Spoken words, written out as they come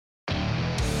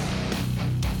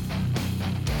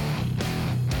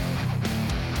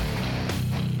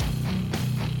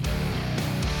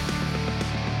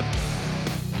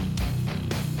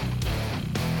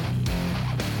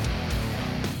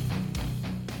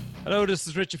Hello, this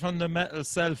is Richie from the Metal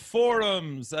Cell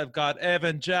Forums. I've got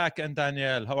Evan, Jack, and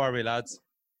Danielle. How are we, lads?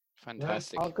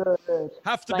 Fantastic. Oh, good.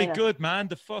 Have to be good, man.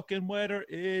 The fucking weather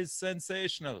is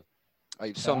sensational. I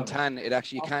have some tan. It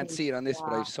actually, you can't see it on this,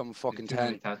 but I have some fucking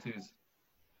tan. Tattoos.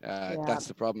 That's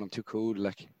the problem. I'm too cool.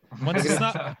 Like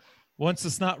once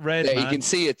it's not red, yeah, man. you can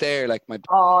see it there. Like my.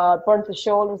 Oh, I burnt the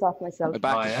shoulders off myself. My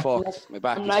back is fucked. My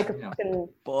back is like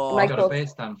fucked. I got a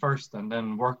base tan first, and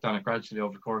then worked on it gradually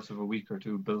over the course of a week or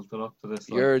two. Built it up to this.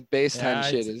 Your base tan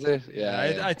shit, is it?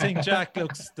 Yeah. I think Jack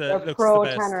looks the pro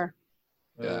best. tanner.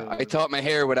 Yeah, I thought my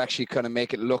hair would actually kind of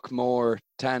make it look more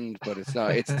tanned, but it's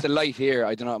not. It's the light here.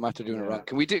 I don't know. I'm after doing it wrong.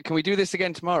 Can we do this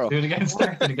again tomorrow? Do it again.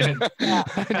 Start it again.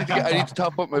 I need to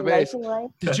top up my base.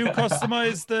 Did you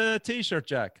customize the T-shirt,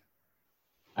 Jack?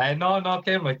 No, it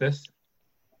came like this,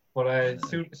 but I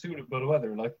suited by the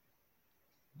weather, like.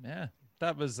 Yeah,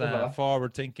 that was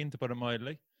forward thinking, to put it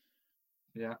mildly.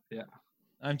 Yeah.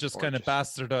 I'm just kind of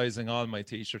bastardizing all my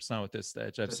T-shirts now at this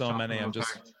stage. I have so many. I'm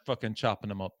just fucking chopping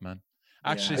them up, man.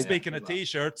 Actually, speaking of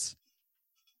T-shirts.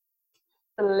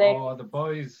 Oh, the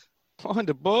boys. Oh,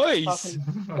 the boys.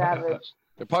 Savage.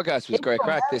 The podcast was great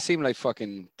crack. They seem like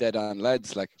fucking dead on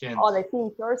lads. Like, oh, they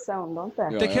seem pure sound, don't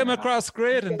they? They came across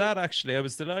great in that, actually. I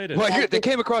was delighted. Well, they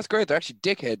came across great. They're actually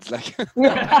dickheads. Like,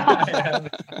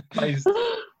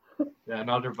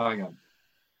 Another bang on.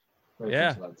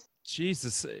 Yeah.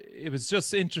 Jesus, it was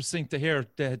just interesting to hear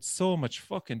they had so much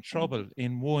fucking trouble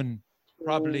in one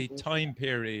probably time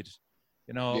period,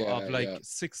 of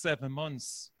 6-7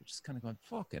 months, which is kind of going,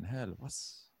 fucking hell,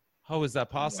 how is that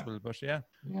possible? But shit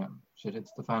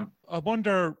hits the fan. I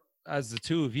wonder, as the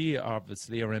two of you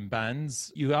obviously are in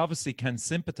bands, you obviously can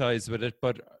sympathize with it,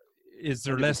 but is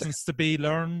there 100%. Lessons to be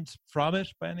learned from it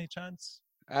by any chance?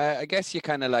 I guess you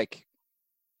kind of like,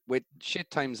 with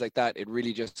shit times like that, it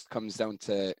really just comes down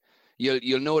to,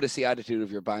 you'll notice the attitude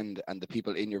of your band and the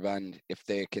people in your band, if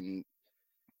they're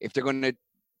going to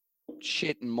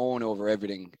shit and moan over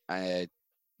everything,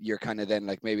 you're kind of then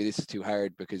like, maybe this is too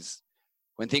hard, because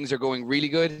when things are going really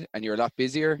good and you're a lot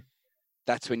busier,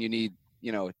 that's when you need,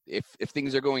 if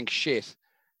things are going shit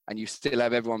and you still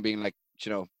have everyone being like,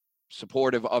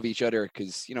 supportive of each other,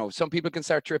 because, some people can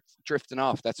start drifting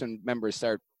off. That's when members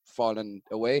start falling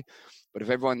away. But if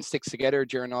everyone sticks together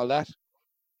during all that,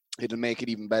 it'll make it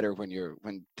even better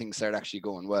when things start actually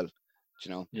going well,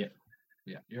 Yeah.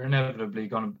 You're inevitably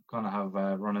gonna have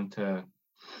run into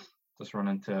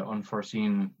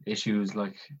unforeseen issues,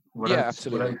 like without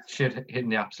shit hitting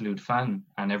the absolute fan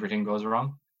and everything goes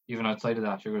wrong. Even outside of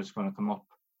that, you're just going to come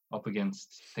up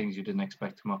against things you didn't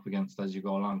expect to come up against as you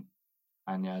go along.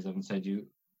 And yeah, as Evan said, you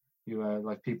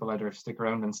like, people either stick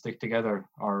around and stick together,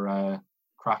 or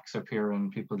cracks appear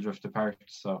and people drift apart.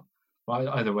 So, well,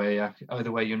 either way,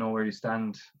 you know where you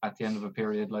stand at the end of a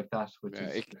period like that, which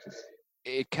is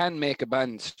it can make a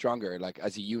band stronger, like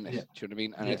as a unit. Do you know what I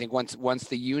mean? And I think once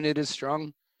the unit is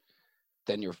strong,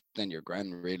 then you're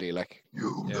grand, really. Like,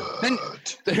 then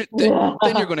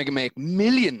you're going to make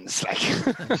millions. Like,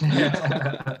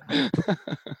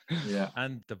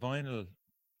 and the vinyl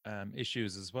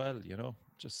issues as well.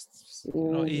 Just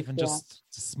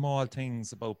just small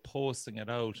things about posting it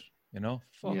out.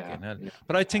 Fucking hell. Yeah.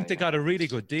 But I think they got a really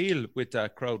good deal with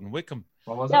that crowd in Wickham.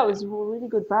 It was a really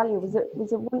good value. Was it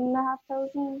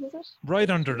 1,500? Was it right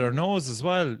under their nose as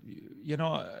well?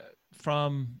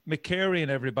 From McCary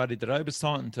and everybody that I was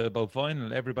talking to about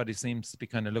vinyl, everybody seems to be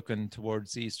kind of looking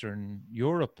towards Eastern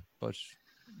Europe, but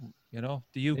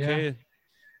the UK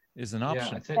is an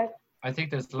option. I think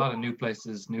there's a lot of new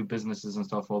places, new businesses and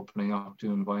stuff opening up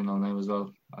doing vinyl now as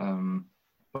well.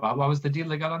 But what was the deal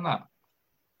they got on that?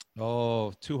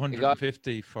 Oh,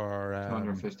 250 for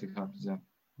 250 copies,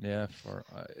 yeah,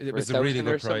 it was a really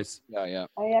good price. Yeah.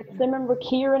 I remember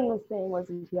Kieran was saying,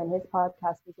 wasn't he, on his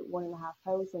podcast, was it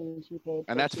 1,500 she paid?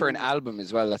 And that's for an album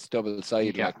as well. That's double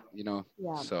sided, Yeah.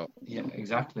 So yeah,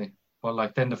 exactly. But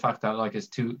like, then the fact that like it's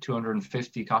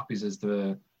 250 copies is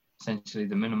essentially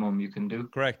the minimum you can do.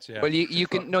 Correct. Yeah. Well, you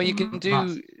can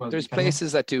do. There's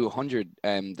places that do 100.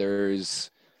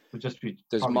 There's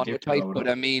monotype, but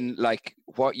I mean, like,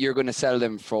 what you're going to sell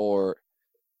them for,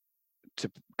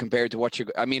 compared to what you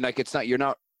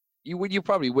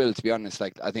probably will, to be honest.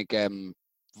 Like, I think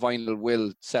vinyl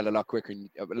will sell a lot quicker.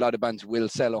 A lot of bands will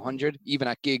sell 100, even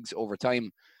at gigs over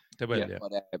time. They will, yeah.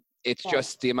 But it's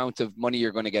just the amount of money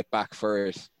you're going to get back for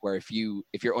it. Where if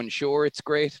you're unsure, it's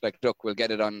great. Like, look, we'll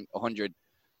get it on 100,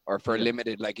 or for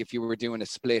limited. Like, if you were doing a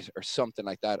split or something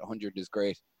like that, 100 is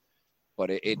great. But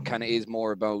it kind of is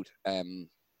more about,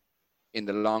 in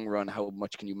the long run, how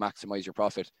much can you maximize your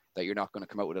profit, that you're not going to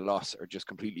come out with a loss or just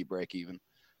completely break even.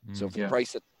 So for the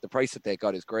price that they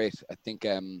got is great. I think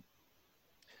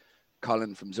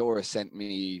Colin from Zora sent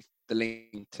me the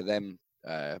link to them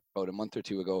about a month or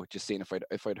two ago, just seeing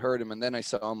if I'd heard him, and then I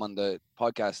saw him on the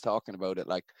podcast talking about it,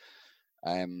 like,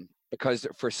 because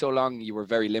for so long you were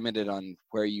very limited on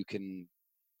where you can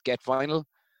get vinyl.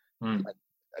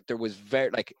 There was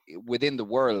within the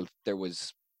world there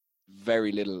was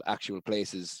very little actual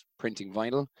places printing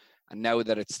vinyl, and now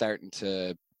that it's starting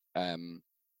to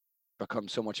become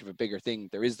so much of a bigger thing,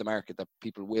 there is the market that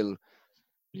people will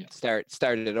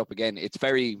start it up again. It's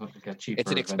very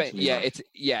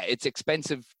it's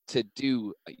expensive to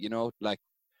do, you know, like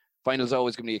vinyl's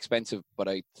always going to be expensive, but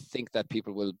I think that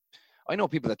I know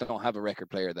people that don't have a record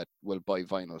player that will buy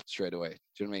vinyl straight away.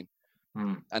 Do you know what I mean?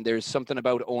 And there's something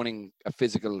about owning a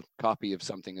physical copy of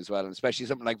something as well, and especially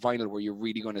something like vinyl where you're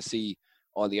really going to see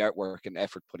all the artwork and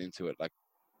effort put into it. Like,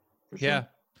 yeah,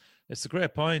 it's a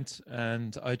great point,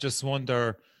 and I just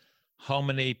wonder how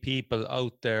many people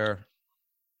out there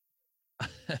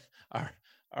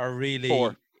are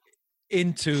really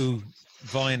into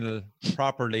vinyl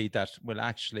properly that will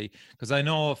actually, because I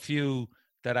know a few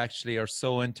that actually are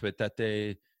so into it that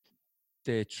they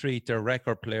treat their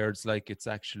record players like it's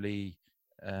actually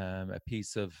a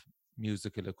piece of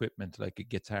musical equipment, like a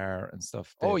guitar and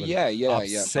stuff. They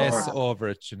obsess over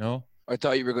it, you know. I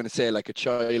thought you were going to say like a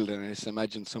child, and I just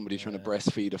imagine somebody trying to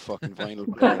breastfeed a fucking vinyl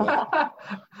player.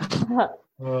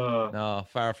 No,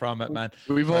 far from it, man.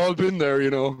 We've all been there, you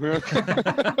know.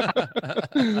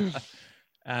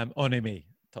 Only me.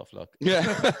 Tough luck.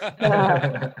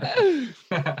 Yeah.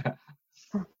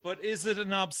 But is it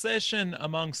an obsession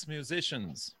amongst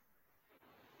musicians,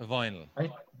 vinyl?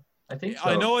 I think so.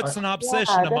 I know it's an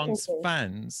obsession amongst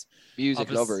fans. Music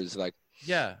lovers, like.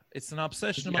 Yeah, it's an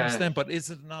obsession amongst them, but is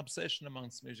it an obsession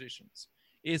amongst musicians?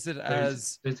 Is it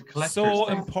there's so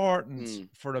important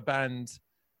for a band?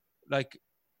 Like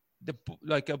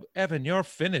Evan, you're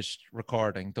finished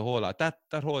recording the whole lot.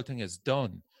 That whole thing is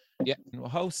done. Yeah.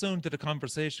 How soon did the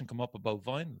conversation come up about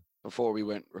vinyl? Before we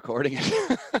went recording it.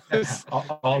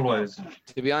 Always.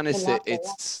 To be honest,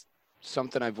 it's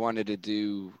something I've wanted to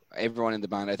do. Everyone in the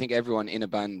band, I think everyone in a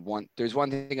band there's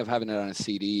one thing of having it on a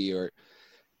CD or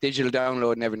digital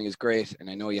download and everything is great, and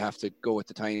I know you have to go with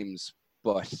the times,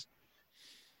 but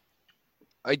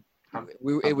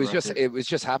it was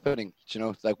just happening, you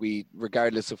know, like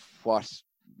regardless of what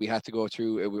we had to go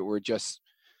through, we were just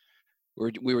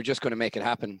going to make it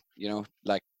happen, you know,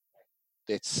 like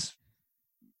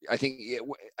I think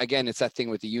again, it's that thing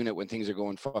with the unit when things are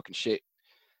going fucking shit,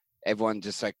 everyone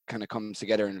just like kind of comes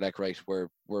together and like, right, we're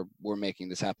making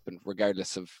this happen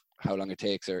regardless of how long it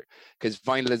takes, or because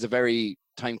vinyl is a very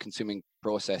time consuming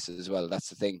process as well. That's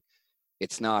the thing.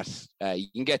 It's not you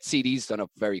can get CDs done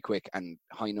up very quick and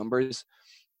high numbers,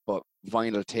 but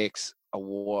vinyl takes a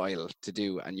while to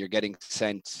do, and you're getting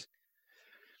sent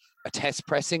a test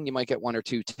pressing. You might get one or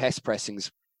two test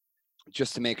pressings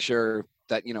just to make sure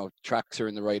that, you know, tracks are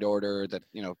in the right order, that,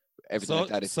 you know, everything like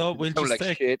that. So we'll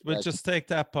just take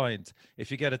that point.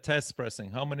 If you get a test pressing,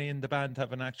 how many in the band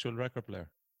have an actual record player?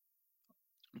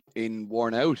 In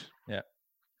Worn Out? Yeah.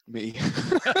 Me.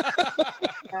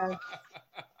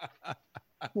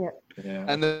 Yeah.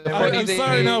 And I'm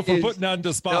sorry now for putting on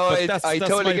the spot, but that's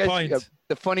totally my point.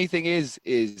 The funny thing is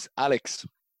Alex,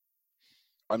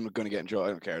 I'm going to get in trouble. I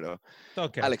don't care though.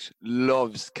 Okay. Alex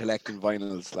loves collecting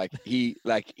vinyls. He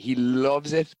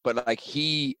loves it, but like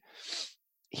he's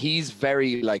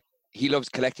very like, he loves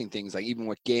collecting things, like even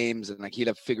with games, and like he'll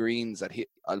have figurines that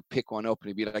I'll pick one up and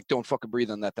he'd be like, don't fucking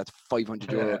breathe on that. That's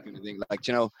 €500 kind of thing. Like,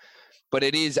 you know, but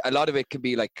it is, a lot of it can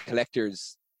be like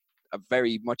collectors,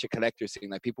 very much a collector's thing.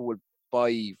 Like people will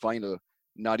buy vinyl,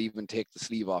 not even take the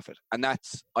sleeve off it. And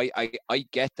that's, I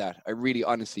get that. I really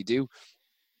honestly do.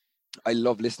 I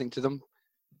love listening to them,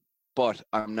 but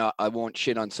I won't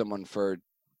shit on someone for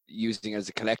using it as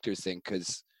a collector's thing,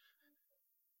 because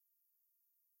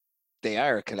they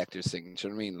are a collector's thing. Do you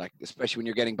know what I mean? Like, especially when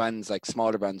you're getting bands like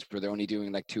smaller bands where they're only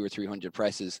doing like 200 or 300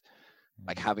 presses,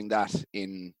 like having that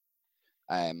in,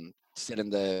 still in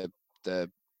the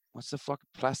what's the fuck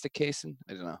plastic casing?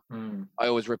 I don't know. I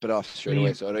always rip it off straight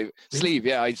away. So sleeve,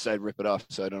 yeah, I decided rip it off.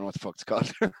 So I don't know what the fuck it's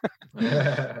called.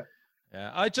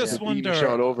 Yeah, I just wonder.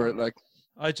 All over it, like.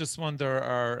 I just wonder,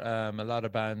 are a lot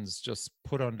of bands just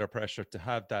put under pressure to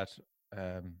have that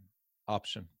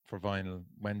option for vinyl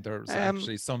when there's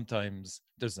actually sometimes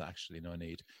there's actually no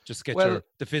need. Just get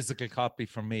the physical copy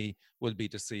from me will be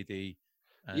the CD.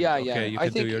 And, you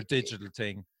can do your digital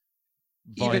thing.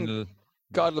 Vinyl.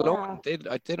 God alone,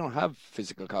 they don't have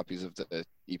physical copies of the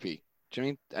EP. Do you know what I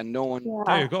mean? And no one. Yeah.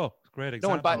 There you go. Great example.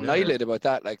 No one bat an eyelid about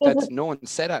that. Like that's no one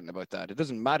said anything about that. It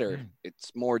doesn't matter.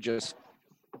 It's more just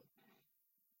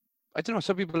I don't know.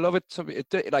 Some people love it.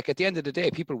 Like at the end of the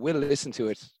day, people will listen to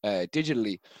it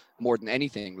digitally more than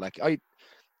anything. Like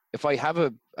if I have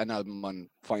an album on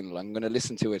vinyl, I'm going to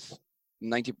listen to it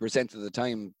 90% of the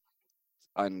time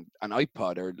on an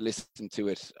iPod, or listen to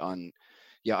it on.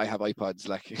 Yeah, I have iPods.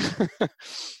 Like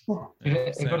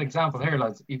a good example here,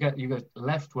 lads. You get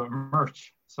left with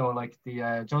merch. So like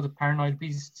the Joe the Paranoid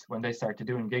Beast, when they started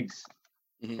doing gigs,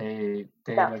 they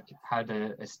like had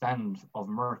a stand of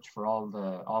merch for all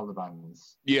the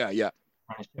bands. Yeah. And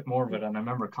I shipped more of it, and I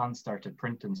remember Con started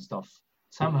printing stuff.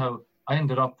 Somehow I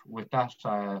ended up with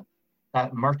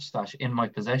that merch stash in my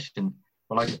possession.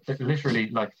 But like literally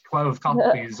like 12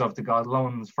 copies of the God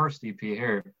Loan's first EP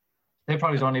here. They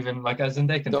probably don't even like, as in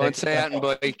they can. Don't say that,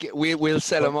 but we'll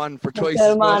sell them on for twice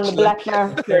as much. The black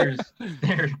market.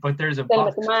 There's a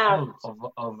box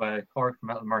of Cork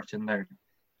metal merch in there.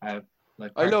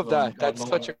 Like I love that. That's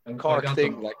such a Cork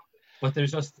thing. Like, but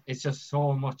it's just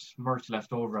so much merch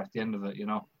left over at the end of it, you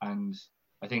know. And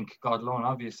I think God Loan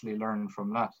obviously learned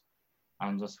from that,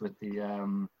 and just with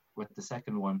the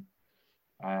second one.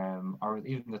 Or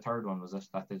even the third one was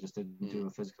that they just didn't do a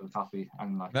physical copy,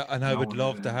 and like. And I would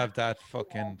love to have that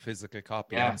fucking physical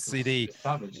copy on CD.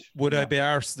 Savage. Would I be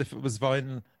arsed if it was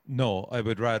vinyl? No, I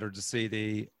would rather the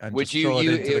CD and would just throw it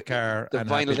into the car. The and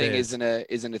vinyl thing days.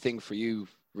 isn't a thing for you,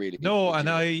 really. No, and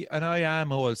I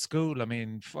am old school. I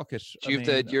mean, fuck it. Do you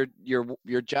have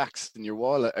your jacks in your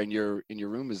wall and in your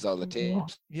room is all the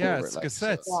tapes? Yeah, it's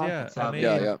cassettes. So. Yeah, I mean,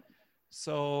 yeah.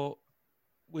 So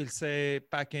we'll say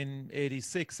back in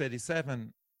 86,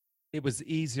 87, it was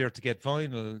easier to get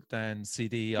vinyl than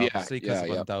CD, obviously, because it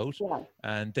went out. Yeah.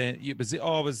 And then it was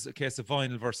always a case of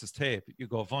vinyl versus tape. You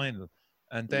go vinyl.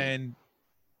 And then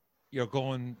you're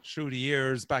going through the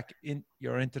years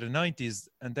you're into the 90s,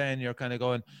 and then you're kind of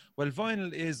going, well,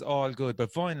 vinyl is all good,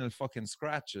 but vinyl fucking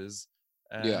scratches.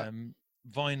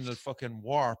 Vinyl fucking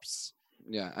warps.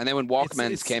 Yeah, and then when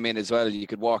Walkmans came in as well, you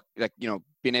could walk, like, you know,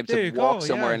 being able to walk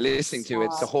somewhere and listening to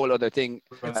it's a whole other thing.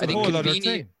 It's a whole other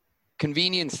thing.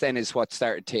 Convenience then is what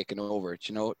started taking over it,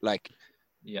 you know, like.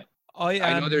 Yeah. I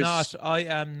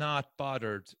am not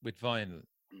bothered with vinyl,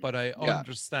 but I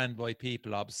understand why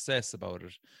people obsess about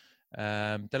it.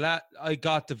 I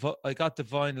got the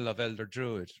vinyl of Elder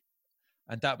Druid,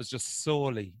 and that was just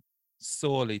solely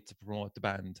to promote the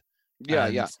band.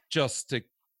 Yeah. Just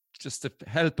to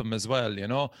help him as well, you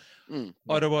know.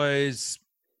 Otherwise,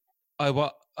 I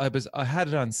had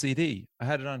it on CD. I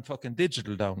had it on fucking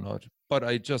digital download, but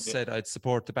I just said I'd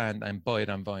support the band and buy it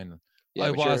on vinyl. Yeah,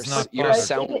 I was not. You're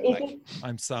sound.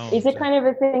 I'm sound. Is it kind of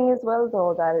a thing as well,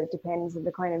 though, that it depends on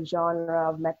the kind of genre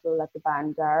of metal that the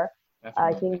band are?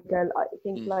 Definitely. I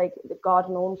think like the God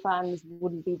Alone fans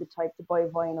wouldn't be the type to buy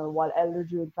vinyl, while Elder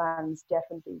Druid fans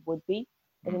definitely would be.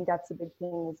 I think that's a big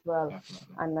thing as well.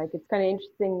 Definitely. And like, it's kind of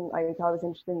interesting. I thought it was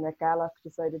interesting that Gallock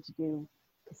decided to do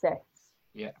cassettes.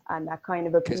 Yeah. And that kind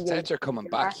of appeal. Cassettes are coming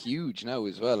back huge now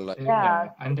as well. Like,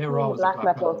 and they were always a black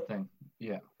metal thing.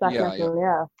 Yeah. Black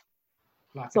metal.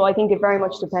 So I think it very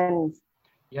much depends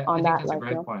on that. That's a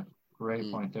great point.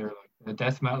 Great point there. Like, the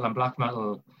death metal and black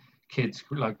metal kids,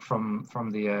 like from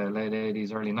the late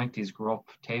 80s, early 90s, grew up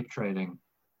tape trading.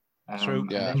 True.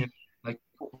 Yeah. Like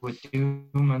with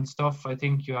Doom and stuff, I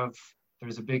think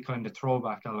there's a big kind of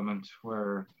throwback element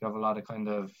where you have a lot of kind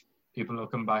of people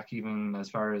looking back even as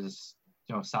far as,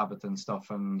 you know, Sabbath and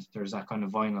stuff, and there's that kind of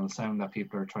vinyl sound that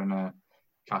people are trying to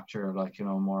capture, like, you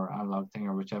know, more analog thing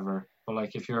or whichever. But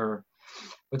like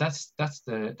but that's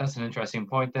an interesting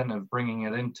point then of bringing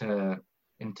it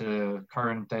into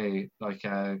current day, like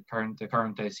the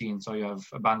current day scene. So you have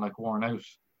a band like Worn Out,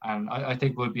 and I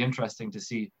think it would be interesting to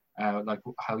see like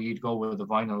how you'd go with the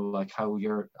vinyl, like how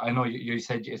I know you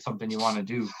said it's something you want to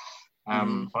do,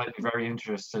 but I'd be very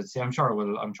interested to see. I'm sure it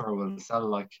will sell,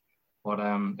 like, but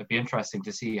it'd be interesting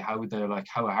to see how a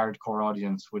hardcore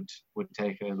audience would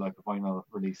take a vinyl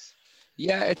release.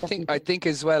 Yeah, I think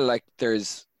as well, like,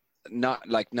 there's not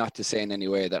to say in any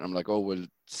way that I'm like, oh, we'll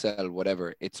sell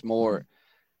whatever. It's more,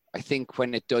 I think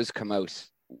when it does come out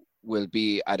will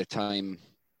be at a time,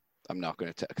 I'm not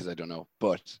going to tell because I don't know,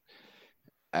 but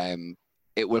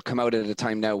it will come out at a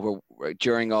time now where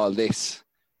during all this,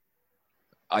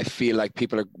 I feel like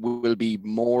people will be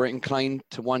more inclined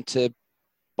to want to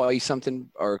buy something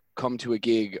or come to a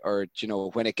gig, or, you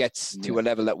know, when it gets to a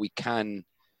level that we can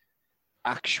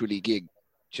actually gig.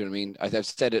 Do you know what I mean? I've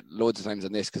said it loads of times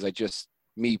on this because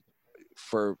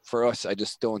for us, I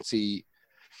just don't see,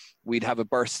 we'd have a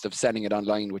burst of selling it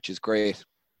online, which is great.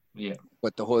 Yeah.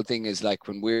 But the whole thing is, like,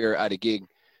 when we're at a gig,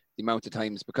 the amount of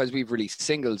times, because we've released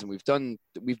singles and we've done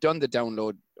the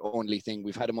download only thing,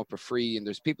 we've had them up for free, and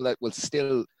there's people that will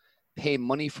still pay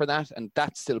money for that, and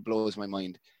that still blows my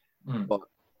mind. But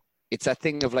it's that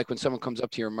thing of like when someone comes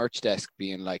up to your merch desk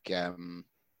being like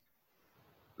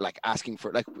asking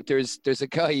for, like, there's a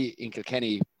guy in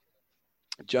Kilkenny,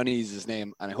 Johnny's his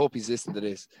name, and I hope he's listening to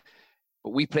this,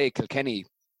 but we play Kilkenny,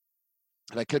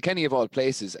 like Kilkenny of all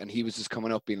places, and he was just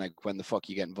coming up being like, when the fuck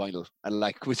you getting vinyl? And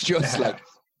like was just like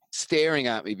staring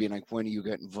at me being like, when are you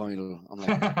getting vinyl? I'm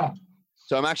like,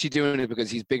 so I'm actually doing it because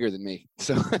he's bigger than me,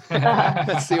 so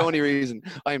that's the only reason.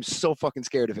 I am so fucking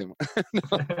scared of him.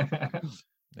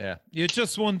 Yeah, you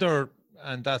just wonder,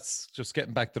 and that's just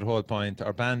getting back to the whole point.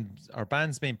 Our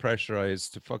band's being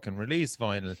pressurized to fucking release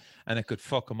vinyl, and it could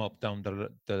fuck them up down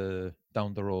the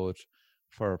road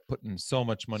for putting so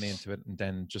much money into it and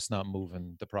then just not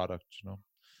moving the product. You know.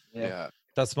 Yeah.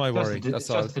 That's my worry. It's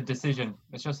just a decision.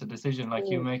 It's just a decision. Like,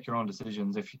 you make your own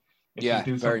decisions. If you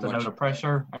do something out of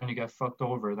pressure and you get fucked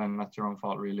over, then that's your own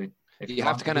fault, really. If you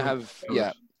have to kind of have,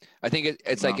 I think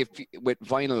it's like, if with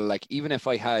vinyl, like even if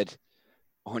I had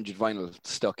 100 vinyl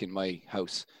stuck in my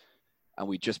house and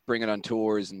we just bring it on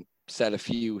tours and sell a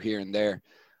few here and there,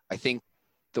 I think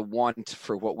the want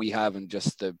for what we have and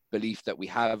just the belief that we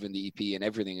have in the EP and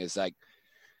everything is like,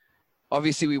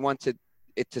 obviously we want it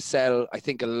to sell. I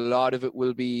think a lot of it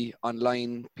will be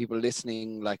online, people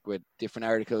listening, like with different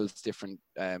articles, different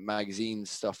magazines,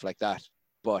 stuff like that.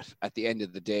 But at the end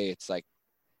of the day, it's like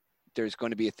there's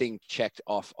going to be a thing checked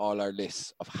off all our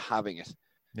lists of having it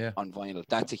on vinyl.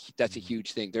 That's a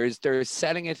huge thing. There's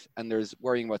selling it and there's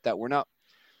worrying about that. We're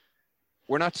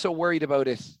not so worried about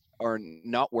it, or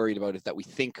not worried about it, that we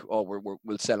think, oh,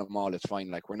 we'll sell them all, it's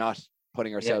fine. Like, we're not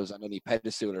putting ourselves on any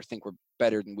pedestal or think we're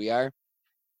better than we are,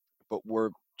 but we're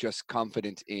just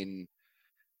confident in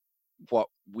what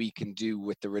we can do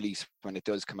with the release when it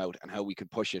does come out and how we can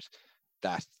push it,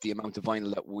 that the amount of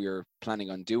vinyl that we're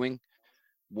planning on doing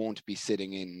won't be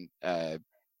sitting in a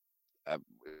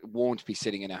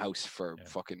house for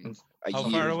fucking a year. How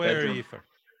far away are you?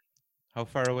 How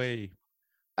far away?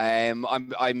 I'm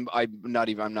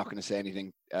not going to say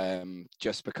anything,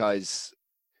 just because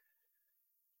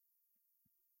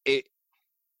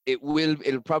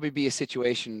it'll probably be a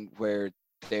situation where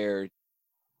they're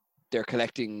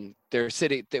collecting,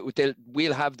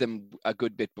 we'll have them a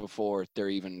good bit before they're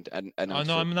even announced.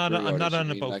 Oh no, I'm not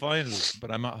on about vinyl, but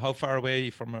how far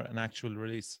away from an actual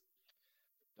release?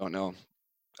 Don't know,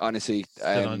 honestly.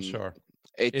 Still unsure.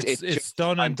 It's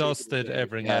done and dusted,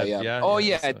 everything. Yeah. Oh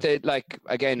yeah. So,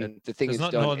 the thing is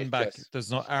done. There's nothing back.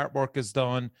 There's no artwork is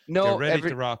done. No, they're ready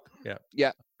to rock.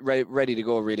 Yeah, ready to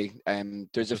go. Really.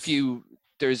 There's a few.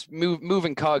 There's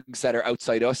moving cogs that are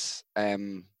outside us.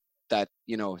 That,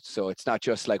 you know, so it's not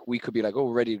just like we could be like, oh,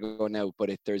 we're ready to go now, but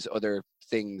there's other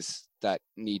things that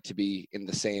need to be in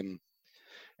the same.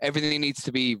 Everything needs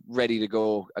to be ready to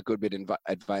go a good bit in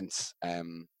advance.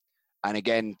 And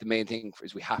again, the main thing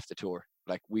is we have to tour.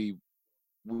 Like, we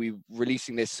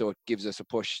releasing this, so it gives us a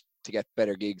push to get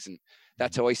better gigs, and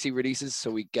that's how I see releases.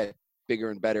 So we get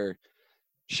bigger and better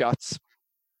shots.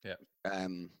 Yeah.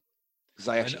 Because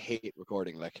I actually hate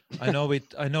recording. Like, I know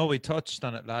we touched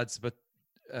on it, lads, but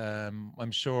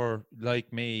I'm sure,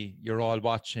 like me, you're all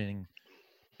watching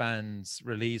bands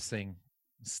releasing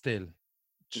still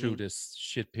through this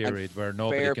shit period where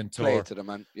nobody can tour. Fair play to them,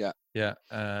 man. Yeah.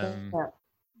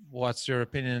 What's your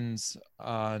opinions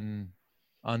on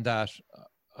that?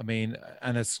 I mean,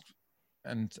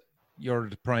 and you're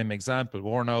the prime example.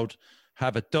 Worn Out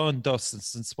have it done, dusted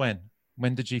since when?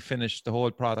 When did you finish the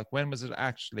whole product? When was it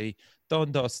actually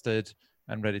done, dusted,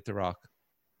 and ready to rock?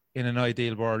 In an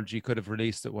ideal world, you could have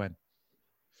released it when?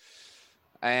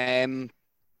 Done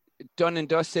and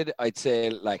dusted, I'd say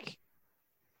like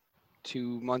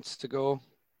 2 months ago.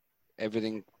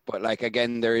 Everything, but like,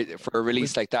 again, for a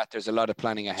release like that, there's a lot of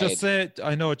planning ahead. We'll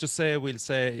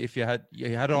say if you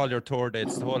had all your tour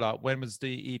dates, the whole lot. When was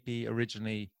the EP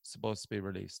originally supposed to be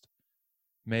released?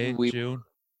 May, June?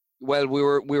 Well, we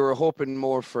were hoping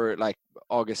more for like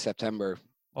August, September.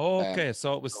 Oh, okay,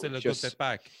 so it was still a good bit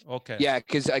back. Okay. Yeah,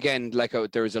 because again, like,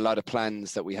 there was a lot of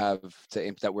plans that we have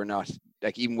that we're not,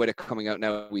 like, even with it coming out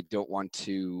now, we don't want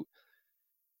to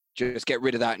just get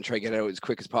rid of that and try to get it out as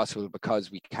quick as possible,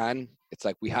 because we can. It's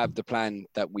like we have the plan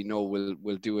that we know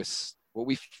will do us what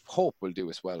we hope will do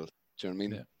us well. Do you know what I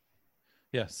mean?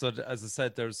 Yeah. So as I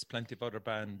said, there's plenty of other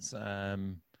bands,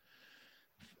 and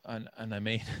I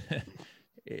mean,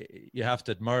 you have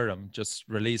to admire them just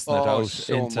releasing it out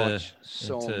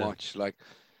so much. Like,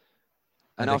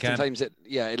 and oftentimes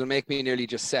it'll make me nearly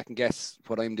just second guess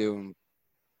what I'm doing.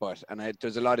 But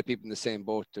there's a lot of people in the same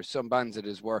boat. There's some bands that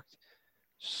has worked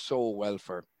so well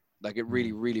for, like, it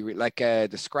really, really, really, like the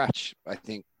Scratch, I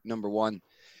think, number one,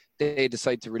 they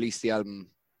decided to release the album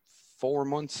 4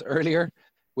 months earlier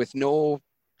with no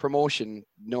promotion,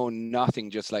 no nothing,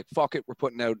 just like, fuck it, we're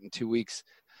putting out in 2 weeks.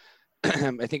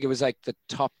 I think it was like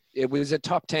it was a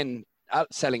top 10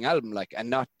 selling album, like, and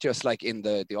not just like in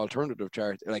the alternative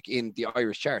chart, like in the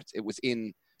Irish charts. It was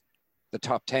in the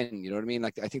top 10, you know what I mean?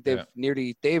 Like, I think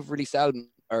they've released album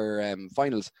or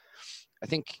vinyls.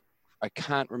 I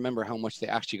can't remember how much they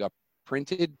actually got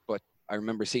printed, but I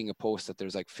remember seeing a post that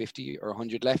there's like 50 or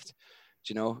 100 left,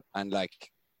 you know, and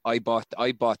like I bought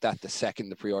that the second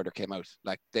the pre-order came out.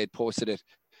 Like, they'd posted it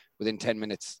within 10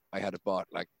 minutes, I had it bought.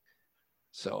 Like,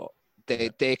 so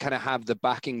they kind of have the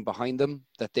backing behind them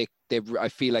that I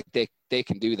feel like they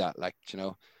can do that, like, you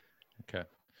know.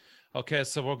 Okay,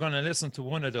 so we're going to listen to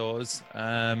one of those.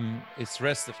 It's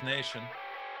Rest of Nation.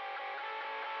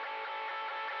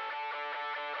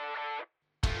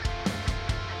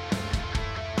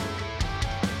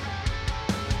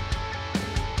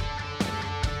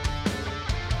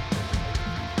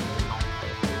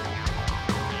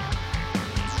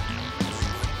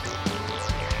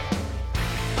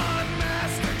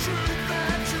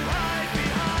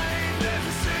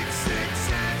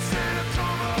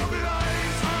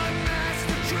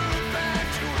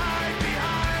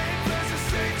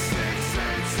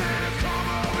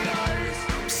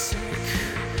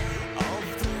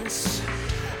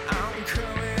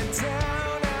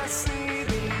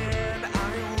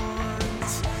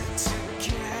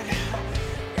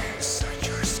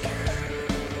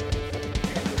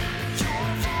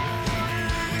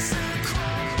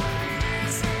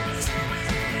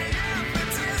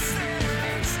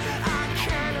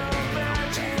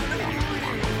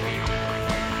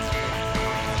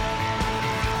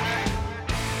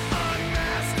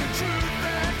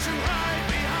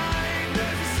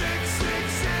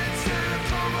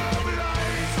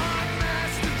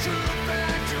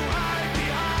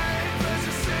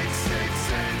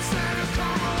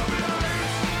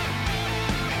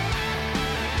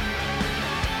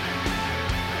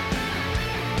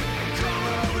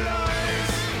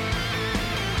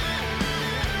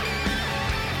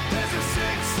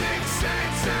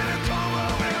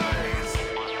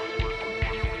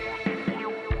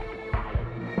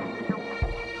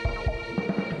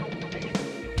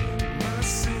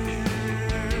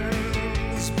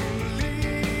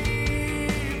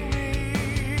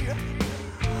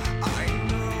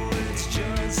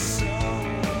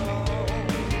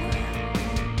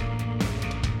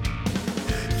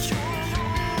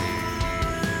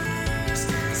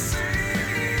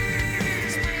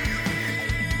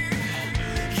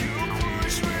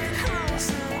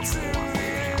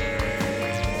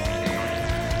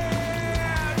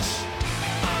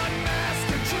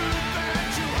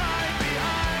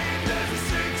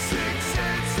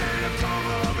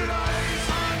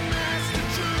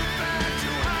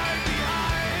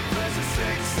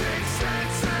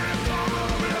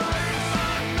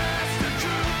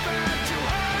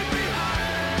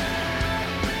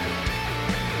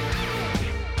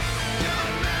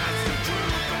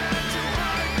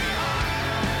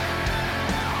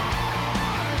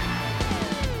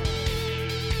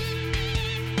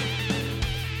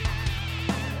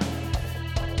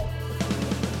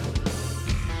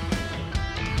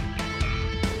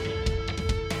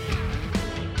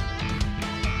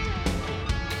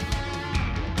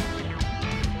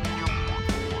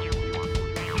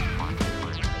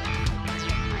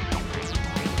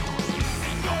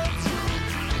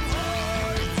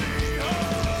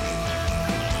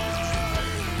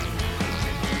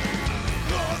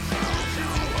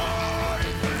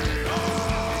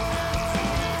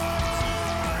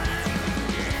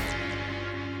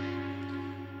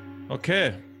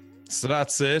 Okay, so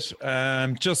that's it.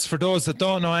 Just for those that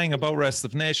don't know anything about Rest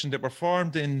of Nation, they were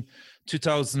formed in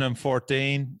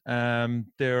 2014.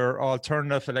 They're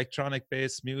alternative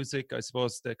electronic-based music. I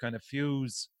suppose they kind of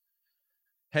fuse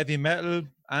heavy metal,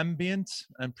 ambient,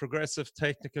 and progressive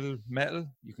technical metal.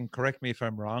 You can correct me if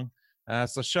I'm wrong.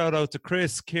 So shout out to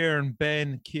Chris, Kieran,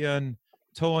 Ben, Kian,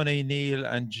 Tony, Neil,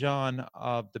 and John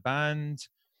of the band.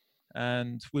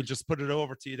 And we'll just put it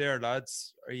over to you there,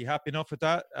 lads. Are you happy enough with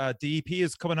that? The EP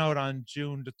is coming out on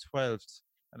June the 12th,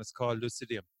 and it's called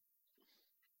Lucidium.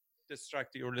 This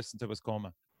track that you were listening to was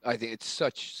Coma. I think it's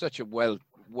such a well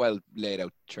laid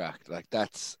out track. Like,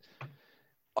 that's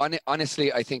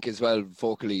honestly, I think as well,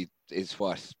 vocally is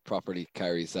what properly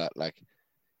carries that. Like,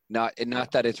 not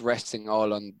that it's resting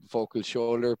all on vocal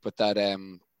shoulder, but that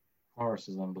chorus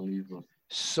is unbelievable.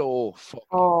 So fucking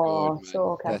good, man.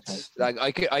 So that's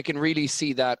like I can really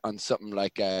see that on something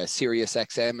like Sirius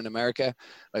XM in America.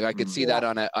 Like, I could see that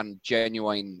on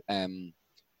genuine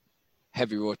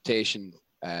heavy rotation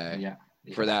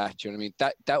for that. Do you know what I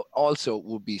mean? That also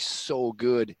would be so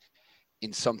good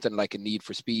in something like a Need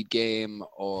for Speed game,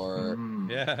 or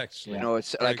actually, you know,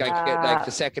 it's like I get like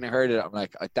the second I heard it, I'm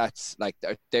like, that's like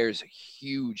there's a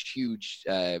huge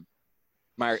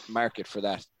market for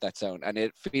that sound, and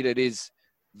it is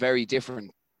very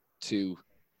different to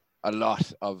a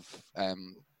lot of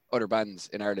other bands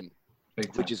in Ireland,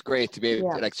 which is great to be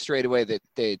able to, like, straight away that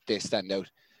they stand out.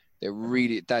 They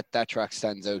really that track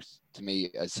stands out to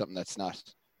me as something that's not.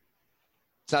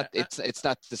 It's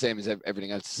not the same as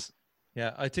everything else.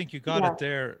 Yeah, I think you got it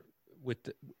there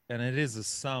and it is a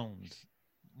sound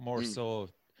more so.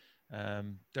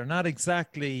 They're not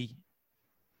exactly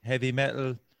heavy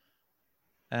metal,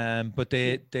 but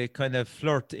they kind of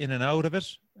flirt in and out of it.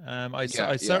 I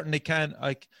certainly can.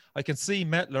 I can see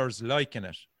metalers liking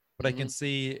it, but I can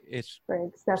see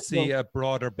a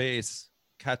broader base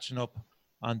catching up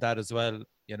on that as well.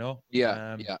 You know.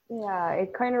 Yeah.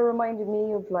 It kind of reminded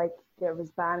me of, like, there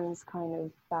was bands kind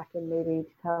of back in maybe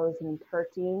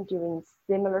 2013 doing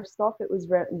similar stuff. It was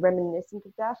reminiscent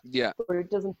of that. Yeah. But it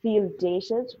doesn't feel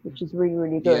dated, which is really,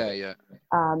 really good. Yeah.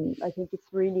 I think it's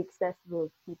really accessible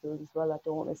to people as well that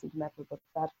don't listen to metal, but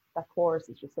that chorus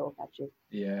is just so catchy.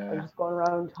 Yeah. I'm just going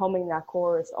around humming that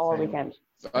chorus all weekend.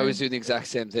 I was doing the exact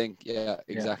same thing. Yeah,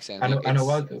 exact same thing. And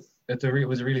it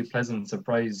was a really pleasant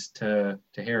surprise to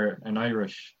hear an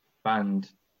Irish band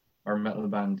or metal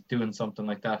band doing something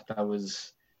like that.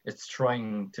 It's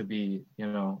trying to be, you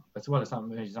know, it's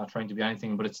not trying to be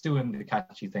anything, but it's doing the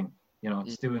catchy thing, you know,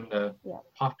 it's doing the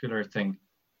popular thing,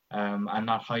 and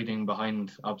not hiding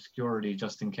behind obscurity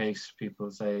just in case people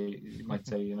might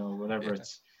say, you know, whatever,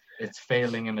 it's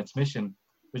failing in its mission,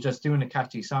 but just doing a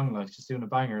catchy song, like just doing a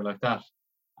banger like that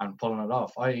and pulling it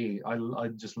off. I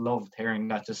just loved hearing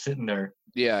that, just sitting there.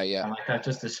 Yeah. And like that,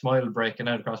 just a smile breaking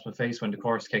out across my face when the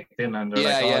chorus kicked in, and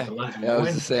they're the legend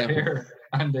was the same. Here.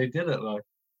 And they did it, like.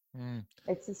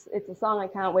 It's a song I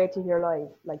can't wait to hear live.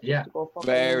 Like, to go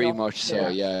very much so.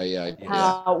 Yeah.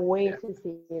 Can't wait to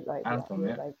see it live.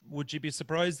 Anthem, Would you be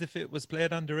surprised if it was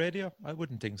played on the radio? I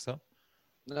wouldn't think so.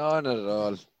 No, not at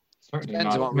all. Certainly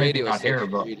depends not. on what radio is here,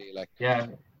 really, like. Yeah.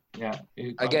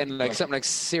 Again, like something like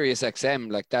Sirius XM,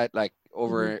 like that, like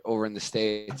over in the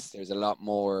States, there's a lot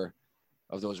more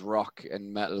of those rock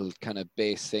and metal kind of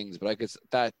bass things, but I guess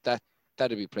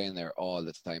that'd be playing there all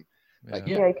the time. Like,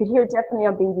 you could hear definitely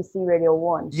on BBC Radio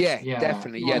 1. Yeah,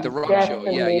 definitely. Yeah, the rock show.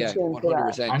 Yeah,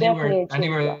 100%.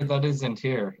 Anywhere that isn't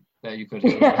here that you could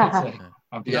hear.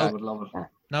 And people would love it.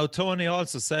 Now, Tony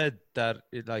also said that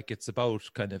it's about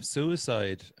kind of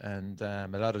suicide and a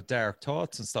lot of dark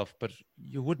thoughts and stuff, but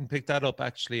you wouldn't pick that up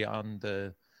actually on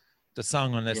the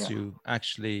song unless you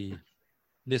actually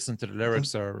listen to the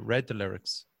lyrics or read the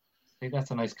lyrics. I think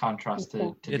that's a nice contrast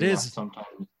to it is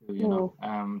sometimes, you know,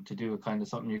 to do a kind of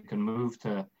something you can move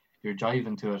to, you're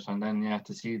jiving to it, and then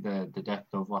to see the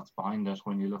depth of what's behind it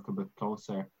when you look a bit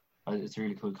closer. It's a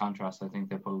really cool contrast. I think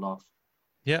they pulled off.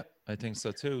 Yeah, I think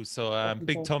so too. So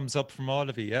big thumbs up from all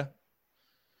of you,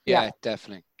 yeah,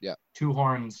 definitely. Yeah, 2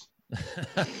 horns.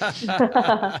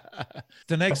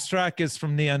 The next track is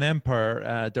from Neon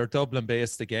Empire. They're Dublin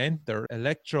based again. They're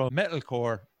electro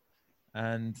metalcore,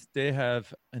 and they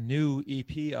have a new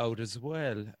EP out as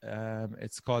well.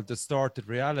 It's called Distorted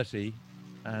Reality,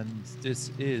 and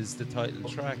this is the title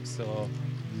track, so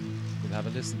we'll have a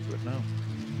listen to it now.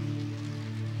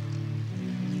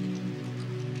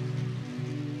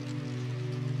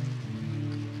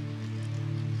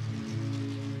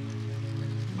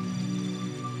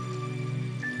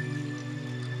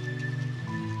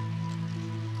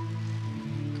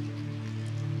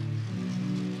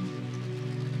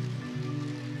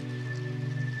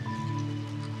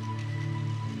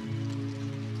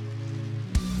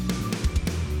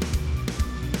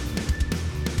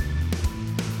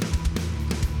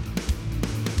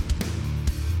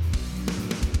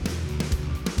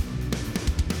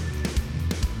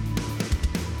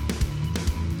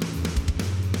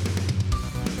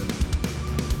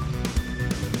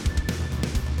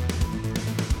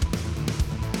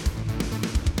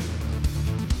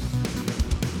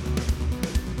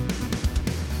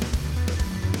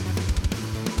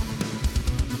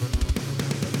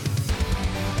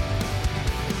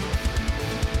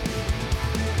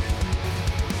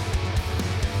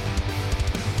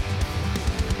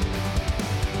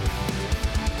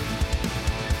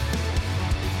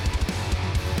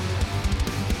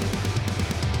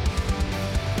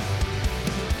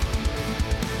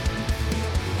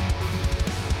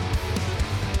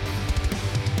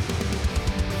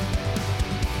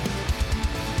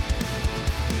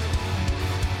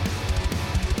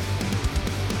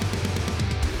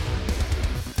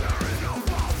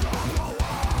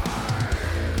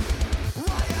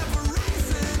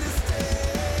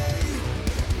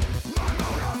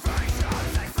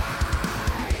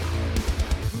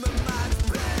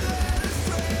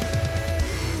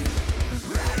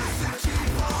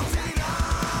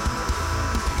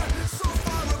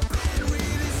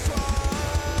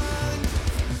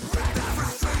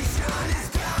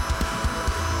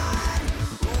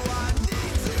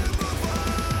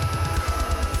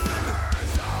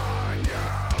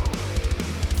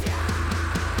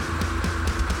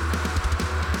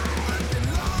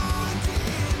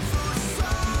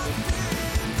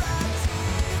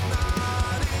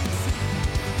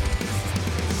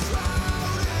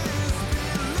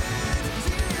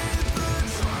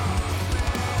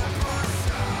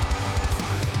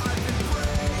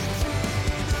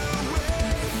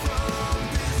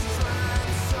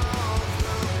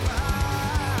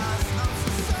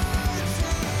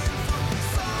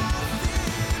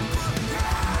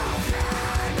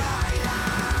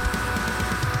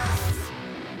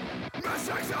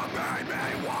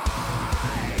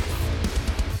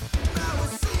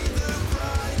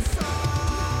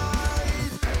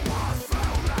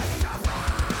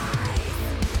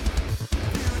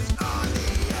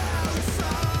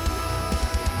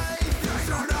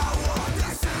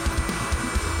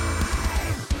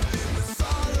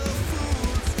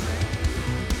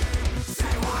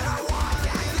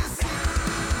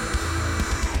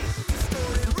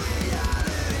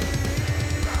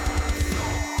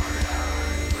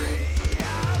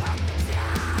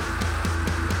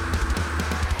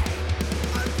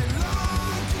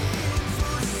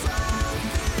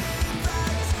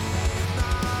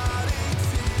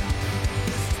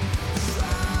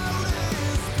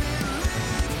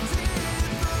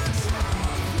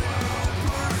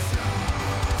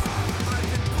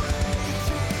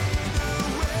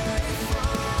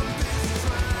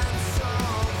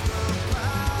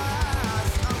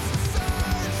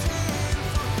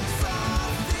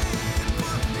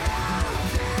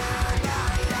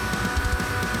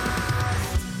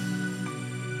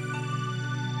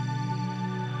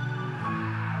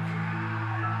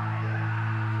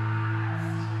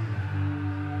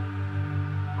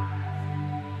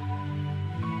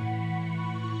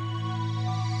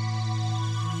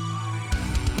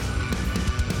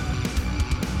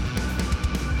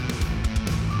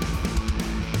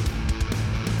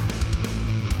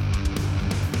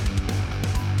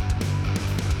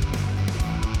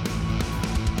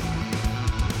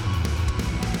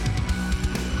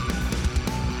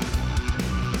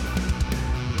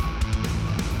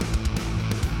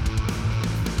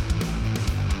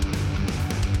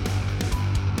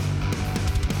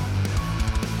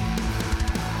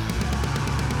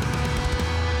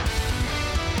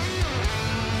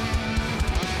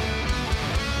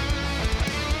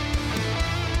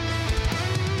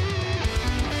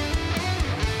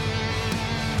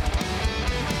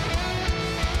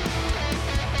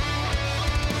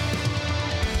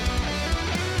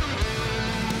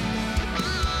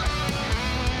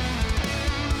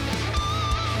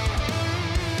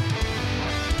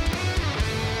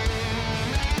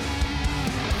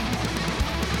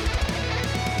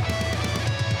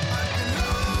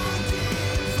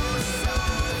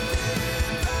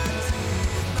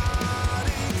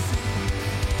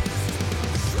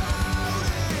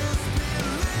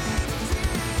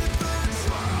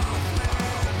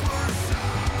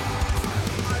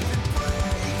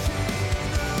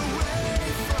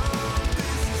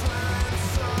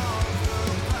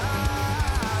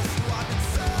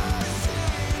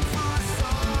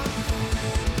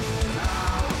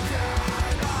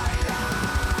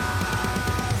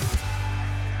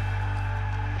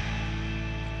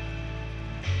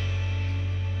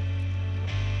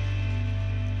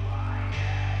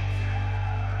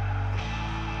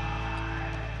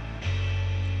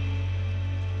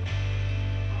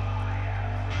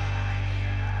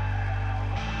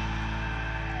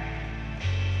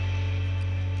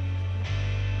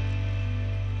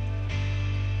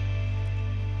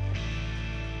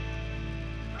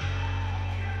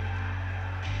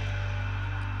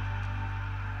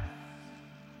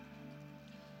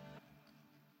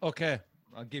 Okay,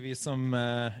 I'll give you some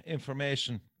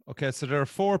information. Okay, so they're a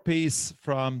four-piece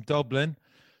from Dublin.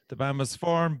 The band was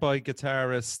formed by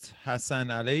guitarist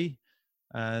Hassan Ali,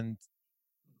 and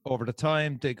over the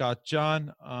time they got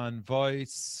John on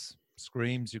voice,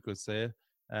 screams, you could say.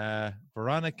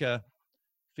 Veronica,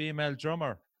 female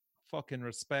drummer, fucking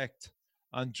respect,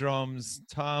 on drums.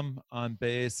 Tom on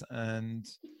bass, and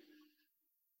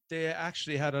they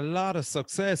actually had a lot of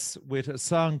success with a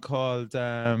song called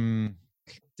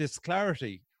This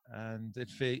Clarity, and it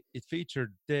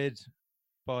featured Dead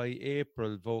by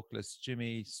April vocalist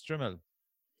Jimmy Strimmel.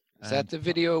 Is that the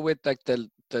video with like the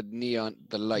neon,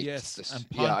 the lights? Yes, and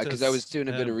yeah, because I was doing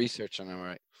a bit of research on it,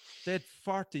 right? They had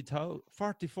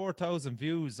 44,000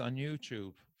 views on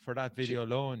YouTube for that video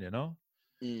alone, you know?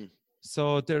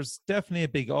 So there's definitely a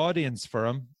big audience for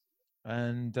them.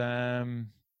 And,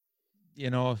 you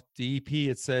know, the EP,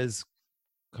 it says,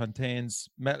 contains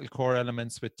metalcore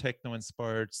elements with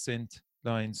techno-inspired synth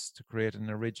lines to create an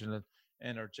original,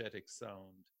 energetic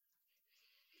sound.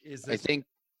 Is it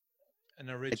an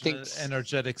original,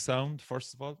 energetic sound,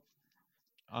 first of all,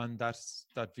 on that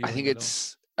view? I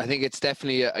think it's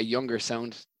definitely a younger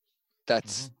sound.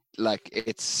 That's like,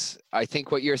 it's, I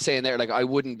think what you're saying there, like, I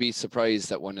wouldn't be surprised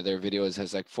that one of their videos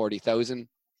has like 40,000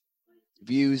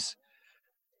 views.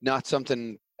 Not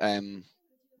something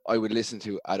I would listen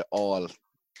to at all,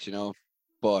 you know,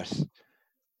 but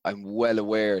I'm well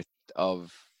aware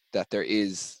of that there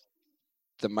is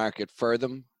the market for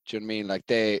them. Do you know what I mean? Like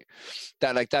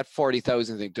that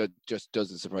 40,000 thing just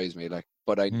doesn't surprise me. Like,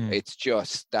 but it's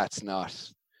just,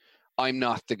 I'm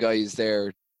not the guys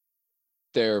they're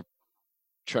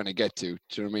trying to get to. Do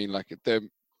you know what I mean? Like,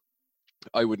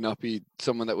 I would not be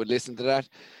someone that would listen to that. I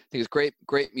think it's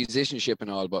great musicianship and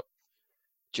all, but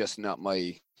just not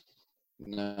my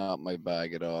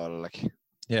bag at all. Like,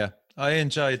 yeah, I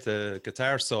enjoyed the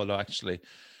guitar solo actually.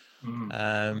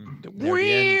 Yeah,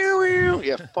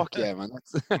 fuck yeah, man.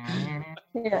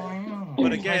 Yeah.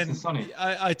 But again,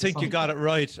 I think you got it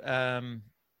right.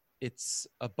 It's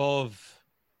above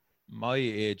my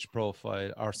age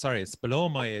profile, or sorry, it's below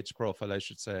my age profile, I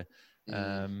should say.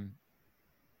 You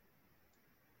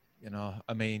know,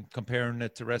 I mean, comparing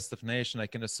it to Rest of Nation, I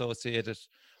can associate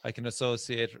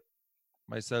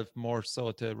myself more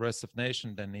so to Rest of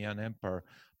Nation than Neon Empire.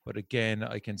 But again,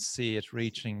 I can see it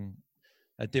reaching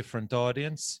a different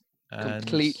audience.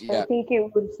 Completely. Yeah. I think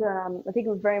it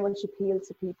would very much appeal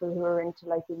to people who are into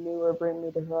like the newer Bring Me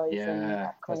the Horizon,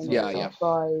 that kind of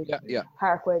Drive,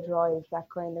 Parkway Drive, that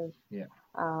kind of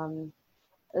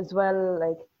as well,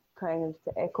 like kind of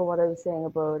to echo what I was saying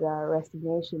about Rest of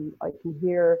Nation, I can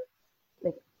hear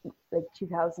like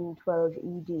 2012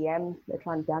 EDM,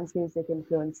 electronic dance music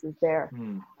influences there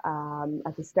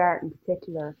at the start in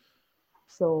particular.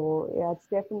 So yeah, it's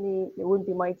definitely, it wouldn't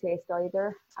be my taste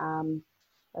either.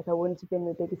 Like, I wouldn't have been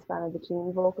the biggest fan of the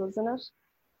clean vocals in it,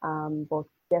 but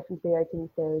definitely I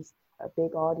think there's a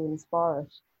big audience for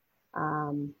it,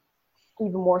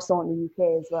 even more so in the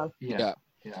UK as well. Yeah,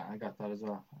 I got that as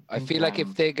well. I feel like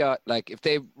if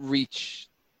they reach,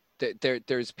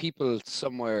 there's people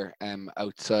somewhere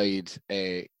outside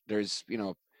there's, you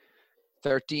know,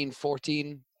 13,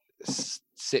 14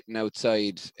 sitting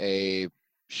outside a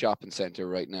shopping center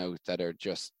right now that are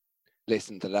just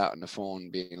listening to that on the phone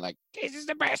being like, this is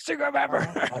the best thing I've ever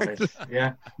heard.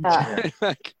 Yeah.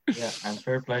 And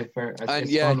fair play.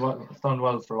 It's done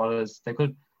well for what it is.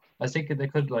 I think they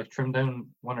could like trim down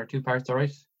one or two parts, all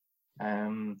right?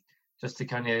 Just to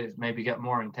kind of maybe get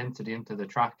more intensity into the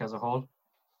track as a whole.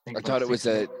 I thought it was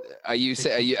are you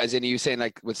saying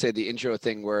like, let's say the intro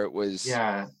thing where it was,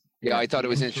 I thought it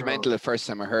was instrumental the first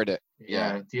time I heard it.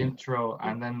 The intro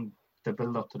and then the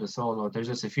build up to the solo. There's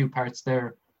just a few parts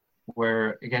there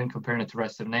where, again, comparing it to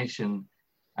Rest of Nation,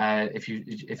 if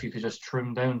you could just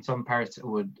trim down some parts, it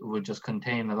would just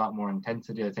contain a lot more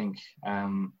intensity, I think.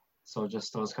 So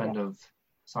just those kind of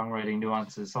songwriting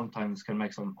nuances sometimes can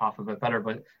make something pop a bit better,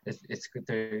 but it's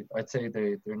good. I'd say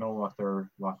they know what they're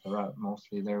at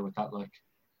mostly there with that. Like,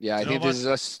 yeah, I think this is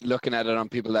us looking at it on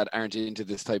people that aren't into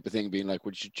this type of thing, being like,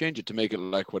 "Would you change it to make it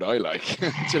like what I like?"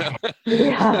 You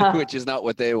know? Which is not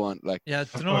what they want. Like, yeah,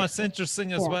 do you know what's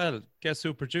interesting as well? Guess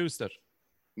who produced it?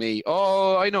 Me.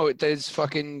 Oh, I know it. There's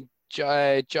fucking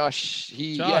Josh.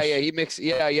 He mixed.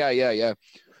 Yeah.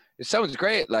 It sounds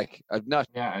great. Like, I'm not.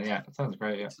 Yeah. It sounds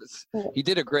great. Yeah. He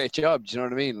did a great job. Do you know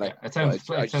what I mean? Like, it sounds.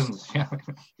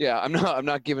 Yeah. I'm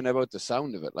not giving about the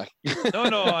sound of it. Like.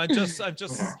 No. I'm just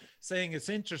saying it's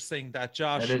interesting that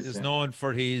Josh is known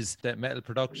for his metal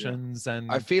productions,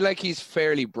 and I feel like he's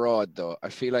fairly broad though. I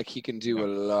feel like he can do a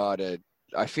lot of.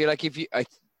 I feel like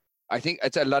I think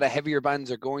it's a lot of heavier bands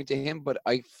are going to him, but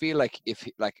I feel like if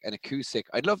like an acoustic,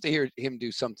 I'd love to hear him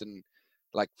do something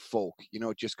like folk, you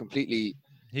know, just completely.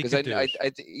 Because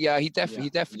yeah, he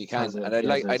definitely can, and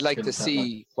I'd like to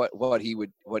see what he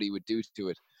would do to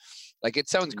it. Like it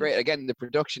sounds great. Again, the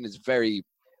production is very.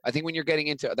 I think when you're getting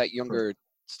into that younger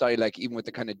style, like even with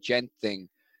the kind of gent thing,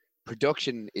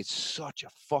 production is such a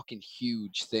fucking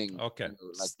huge thing. Okay, you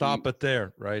know, like stop it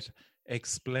there, right?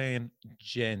 Explain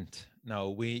gent. Now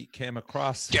we came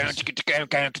across it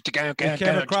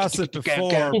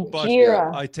before, but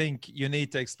I think you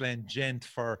need to explain gent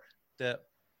for the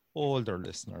older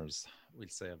listeners, we'll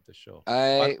say, of the show.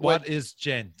 What is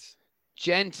gent?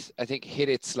 Gent, I think, hit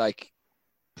its like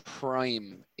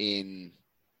prime in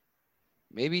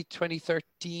maybe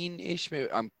 2013-ish. Maybe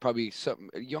I'm probably something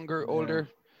younger, older.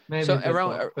 Maybe so a bit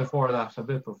before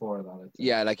that.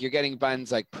 Yeah, like you're getting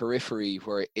bands like Periphery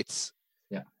where it's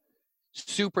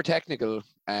super technical.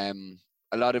 A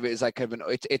lot of it is like kind of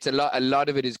it's a lot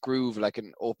of it is groove, like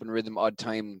an open rhythm, odd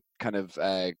time kind of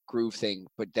groove thing.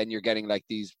 But then you're getting like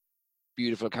these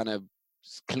beautiful kind of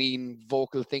clean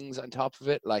vocal things on top of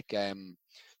it. Like there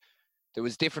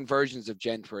was different versions of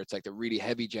gent where it's like the really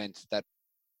heavy gent that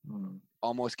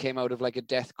almost came out of like a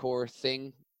deathcore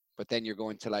thing. But then you're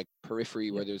going to like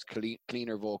Periphery where there's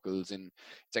cleaner vocals and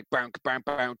it's like bounce, bounce,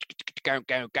 bounce,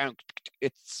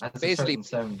 it's basically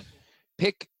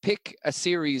pick a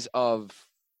series of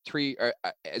 3 or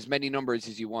as many numbers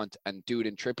as you want and do it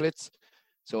in triplets.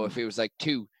 So if it was like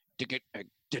 2 and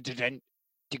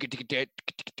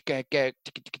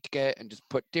just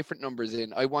put different numbers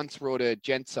in. I once wrote a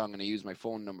gent song and I used my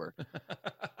phone number.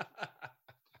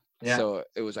 So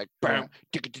it was like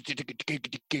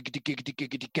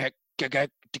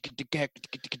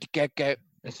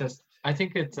it's just I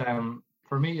think it's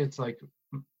for me it's like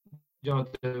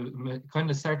the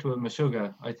kind of start with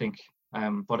Meshuggah, I think.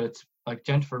 But it's like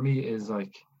gent for me is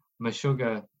like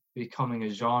Meshuggah becoming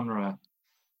a genre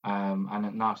and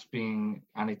it not being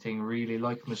anything really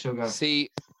like Meshuggah. See,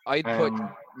 I'd put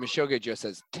Meshuggah just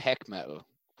as tech metal.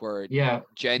 Where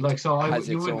gent like so has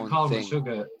you its wouldn't own call thing.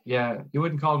 Meshuggah you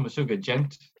wouldn't call Meshuggah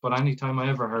gent, but anytime I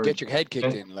ever heard get your head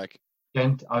kicked in like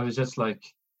gent, I was just like,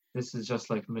 this is just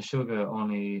like Meshuggah,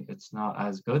 only it's not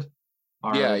as good,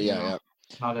 or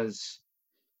not as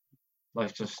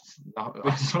like just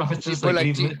it's just like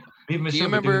leave Meshuggah. Do you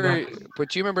remember? But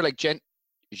do you remember like gent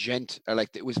like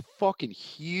it was fucking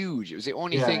huge. It was the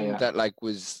only thing that like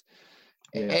was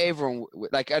everyone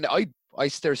like, and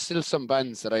there's still some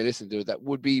bands that I listen to that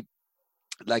would be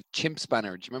like Chimp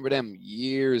Spanner. Do you remember them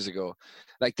years ago?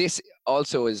 Like this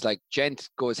also is like gent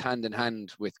goes hand in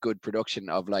hand with good production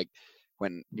of like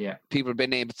when people have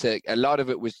been able to, a lot of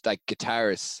it was like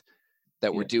guitarists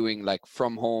that were doing like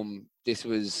from home. This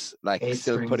was like 8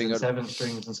 still putting out 7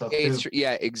 strings and stuff.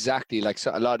 Yeah, exactly. Like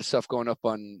so a lot of stuff going up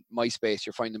on MySpace.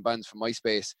 You're finding bands from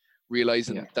MySpace,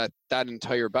 realizing that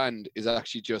entire band is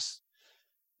actually just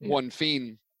one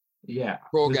fiend.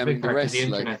 Programming the rest. The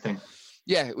internet thing.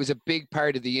 Yeah, it was a big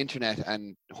part of the internet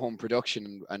and home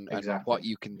production and what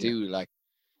you can do. Like,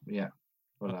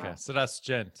 okay, so that's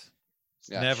gent.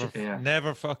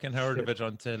 Never fucking heard of it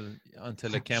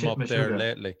until it came up there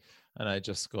lately, and I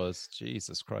just goes,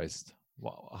 Jesus Christ,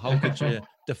 how could you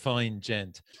define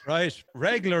gent? Right,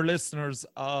 regular listeners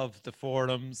of the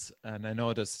forums, and I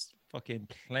know there's fucking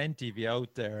plenty of you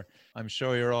out there. I'm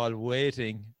sure you're all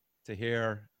waiting to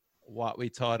hear what we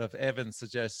thought of Evan's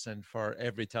suggestion for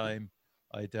Every Time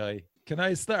I Die. Can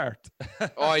I start?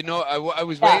 Oh, I know. I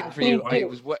was waiting for you. I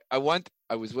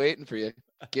was waiting for you.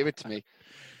 Give it to me.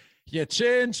 You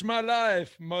changed my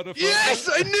life, motherfucker. Yes,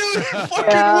 I knew it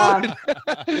fucking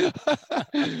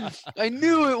would. I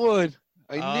knew it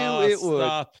would.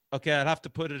 Stop. Okay, I'll have to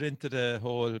put it into the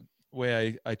whole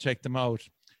way I checked them out.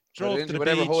 Drove to the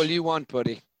whatever beach, hole you want,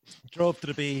 buddy. Drove to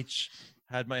the beach,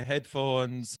 had my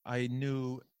headphones. I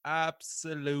knew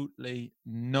absolutely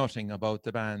nothing about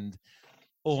the band,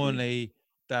 only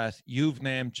that you've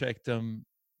name checked them.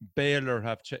 Baylor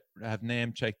have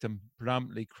name checked them,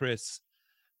 predominantly Chris,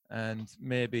 and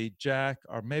maybe Jack,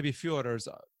 or maybe a few others.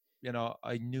 You know,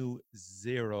 I knew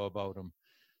zero about them.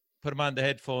 Put them on the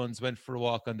headphones, went for a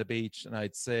walk on the beach, and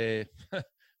I'd say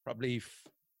probably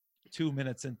 2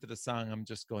 minutes into the song, I'm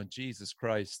just going, Jesus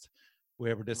Christ,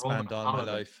 where were this band all my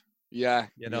life? Yeah,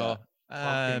 you know,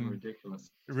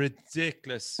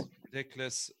 ridiculous.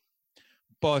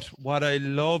 But what I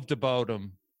loved about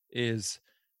them is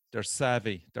they're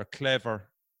savvy, they're clever.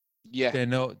 Yeah, they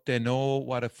know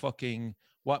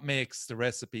what makes the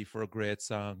recipe for a great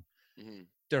song. Mm-hmm.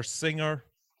 Their singer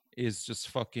is just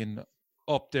fucking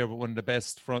up there with one of the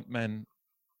best frontmen,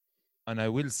 and I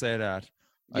will say that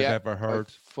I've ever heard.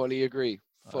 I fully agree.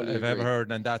 I've ever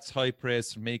heard, and that's high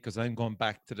praise for me because I'm going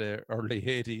back to the early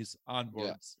 80s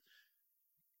onwards.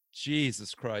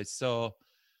 Jesus Christ. So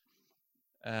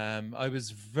I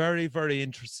was very, very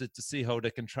interested to see how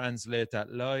they can translate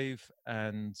that live.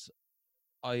 And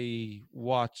I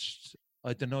watched,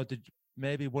 I don't know,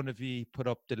 maybe one of you put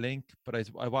up the link, but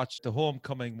I watched the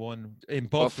homecoming one in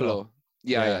Buffalo.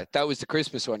 Yeah. That was the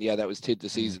Christmas one. Yeah, that was the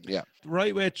season. Yeah.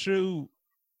 Right way through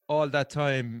all that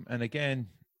time. And again,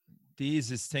 the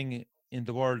easiest thing in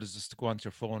the world is just to go onto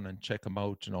your phone and check them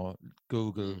out, you know,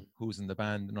 Google who's in the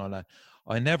band and all that.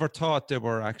 I never thought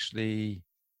they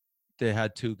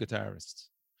had two guitarists.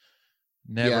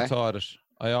 Never thought it.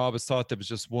 I always thought there was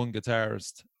just one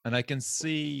guitarist. And I can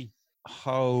see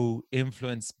how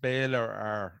influenced Baylor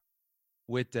are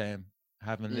with them,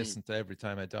 having listened to Every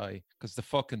Time I Die, because the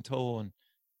fucking tone,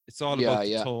 it's all about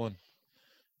the tone.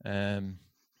 And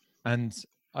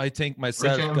I think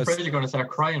myself, Richard, I'm afraid you're going to start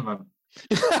crying, man.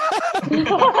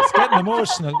 It's getting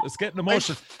emotional. I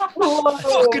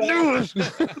fucking knew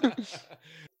it.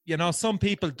 You know, some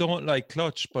people don't like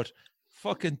Clutch, but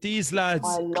fucking these lads,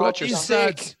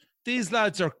 these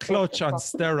lads are Clutch on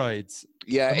steroids.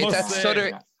 Yeah,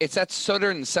 it's that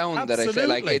southern sound that I feel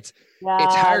like it's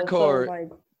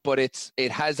hardcore, but it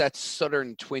has that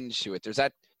southern twinge to it. There's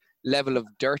that level of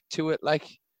dirt to it, like.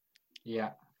 Yeah.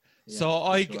 So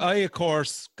I of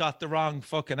course got the wrong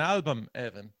fucking album,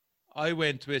 Evan. I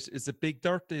went with, is it Big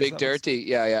Dirty? Big Dirty,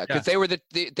 yeah. Because they were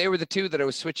the two that I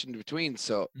was switching between.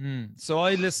 So so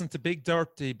I listened to Big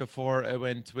Dirty before I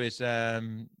went with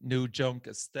New Junk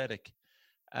Aesthetic,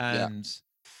 and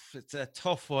it's a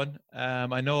tough one.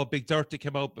 I know Big Dirty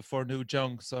came out before New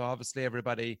Junk, so obviously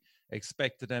everybody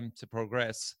expected them to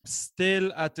progress.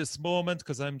 Still at this moment,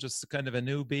 because I'm just kind of a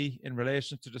newbie in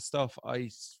relation to the stuff, I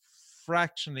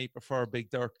fractionally prefer Big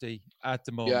Dirty at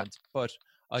the moment, but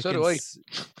I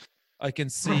can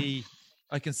see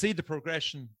the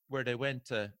progression where they went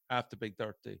to after Big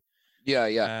Dirty.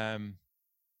 Yeah.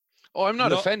 I'm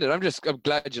not offended. I'm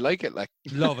glad you like it. Like,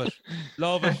 love it.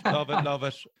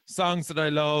 Songs that I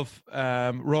love.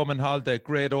 Roman Holiday,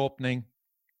 great opening.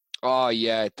 Oh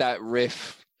yeah, that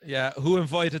riff. Yeah, Who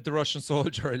Invited the Russian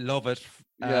Soldier? I love it.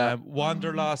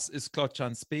 Wanderlust is Clutch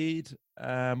on Speed.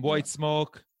 White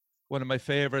Smoke, one of my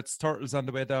favorites. Turtles on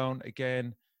the Way Down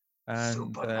again. And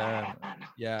Superman.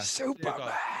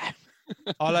 Superman.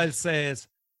 All I'll say is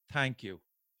thank you.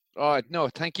 Oh no,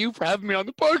 thank you for having me on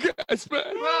the podcast,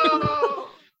 man. No!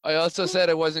 I also said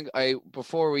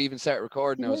before we even started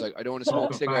recording, I was like, I don't want to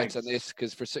smoke cigarettes on this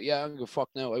because I'm gonna go fuck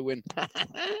now. I win.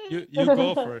 You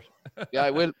go for it. Yeah,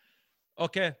 I will.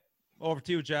 Okay, over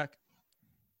to you, Jack.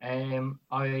 Fucking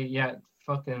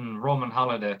Roman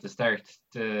Holiday at the start.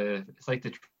 It's like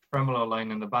the tremolo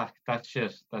line in the back. That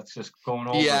shit. That's just going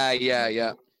over.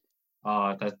 Yeah.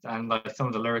 And like some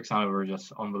of the lyrics on it were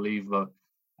just unbelievable.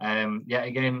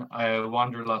 Again,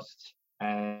 Wanderlust,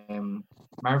 the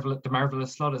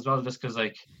Marvelous Slut as well, just because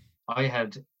like I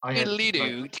had I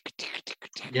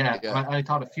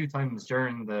thought a few times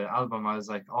during the album I was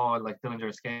like, oh, like Dillinger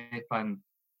Escape, and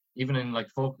even in like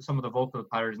some of the vocal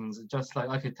patterns, just like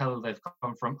I could tell they've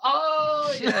come from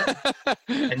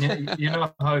and you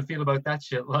know how I feel about that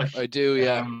shit. Like I do,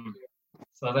 yeah.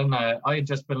 So then I had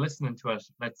just been listening to it,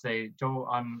 let's say, Joe,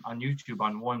 on YouTube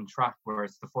on one track where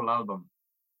it's the full album.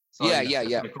 So I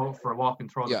go for a walk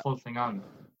and throw the full thing on.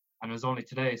 And it was only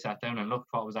today I sat down and looked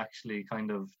what was actually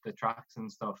kind of the tracks and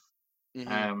stuff.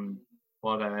 That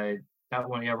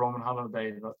one, Roman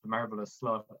Holiday, The Marvelous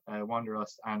Slut,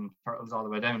 Wanderlust, and Turtles All the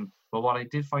Way Down. But what I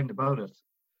did find about it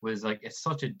was like it's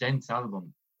such a dense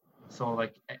album. So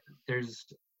like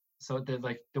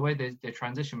the way they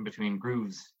transition between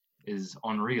grooves is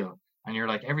unreal, and you're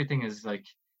like everything is like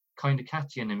kind of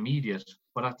catchy and immediate,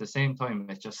 but at the same time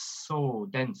it's just so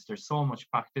dense. There's so much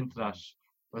packed into that.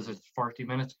 Was it 40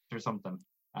 minutes or something?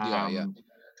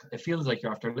 It feels like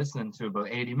you're after listening to about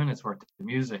 80 minutes worth of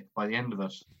music by the end of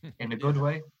it, in a good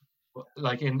way,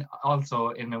 like in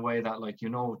a way that like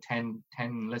 10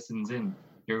 listens in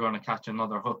you're going to catch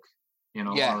another hook, or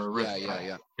a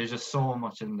riff. There's just so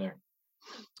much in there.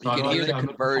 So you can hear the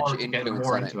Converge influence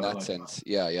on it in that sense.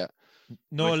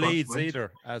 No leads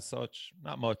either, as such.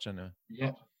 Not much in it.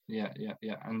 Yeah.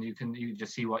 And you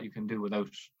just see what you can do without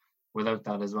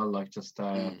that as well. Like just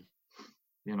Come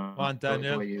on,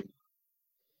 Danielle.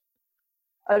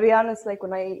 I'll be honest, like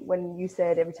when you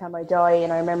said Every Time I Die,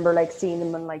 and I remember like seeing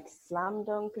them in like Slam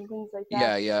Dunk and things like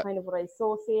that. Yeah. Kind of what I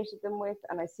associated them with,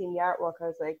 and I seen the artwork, I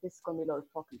was like, this is gonna be a lot of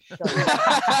fucking shit.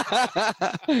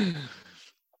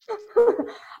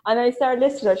 And I started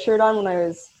listening to that shirt on when I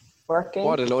was working.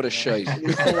 What a load of shit.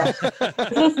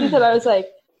 Listening to it, I was like,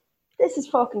 this is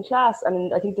fucking class.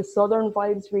 And I think the southern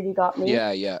vibes really got me.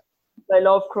 Yeah. I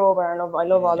love Crowbar, and I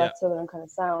love all that southern kind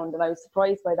of sound, and I was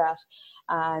surprised by that.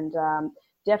 And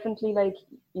definitely, like,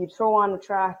 you throw on a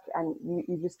track and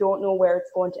you just don't know where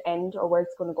it's going to end or where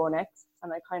it's going to go next.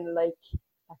 And I kind of like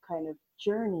that kind of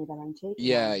journey that I'm taking.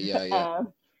 Yeah.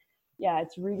 Yeah,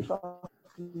 it's really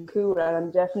fucking cool, and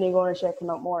I'm definitely going to check them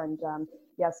out more. And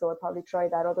so I'll probably try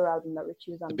that other album that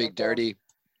Richie was on. The Big Dirty.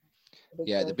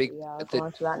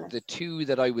 The two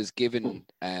that I was given,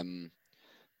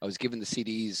 I was given the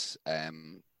CDs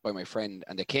by my friend,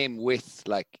 and they came with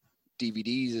like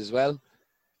DVDs as well,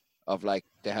 of like,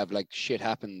 they have like Shit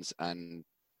Happens and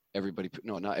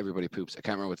not everybody poops. I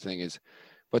can't remember what the thing is,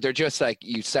 but they're just like,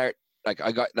 you start, like,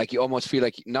 I got, like, you almost feel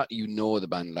like, not, the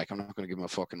band, like, I'm not going to give them a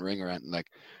fucking ring or anything, like,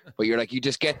 but you're like, you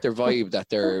just get their vibe that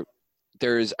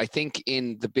there's, I think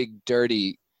in the Big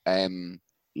Dirty,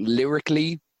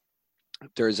 lyrically,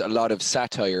 there's a lot of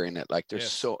satire in it. Like,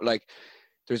 there's so, like,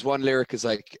 there's one lyric is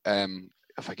like,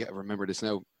 if I remember this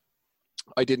now,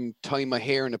 I didn't tie my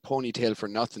hair in a ponytail for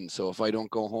nothing. So if I don't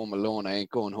go home alone, I ain't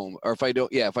going home. Or if I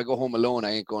go home alone,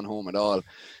 I ain't going home at all.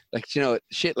 Like,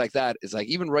 shit like that is like,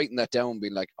 even writing that down,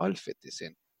 being like, I'll fit this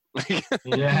in.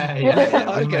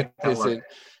 I'll get this in.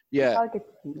 Yeah.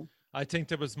 I think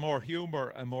there was more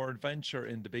humor and more adventure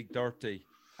in the Big Dirty.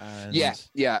 And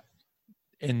yeah.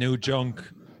 In New Junk,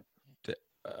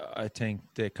 I think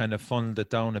they kind of funneled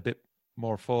it down a bit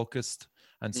more focused.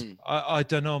 And I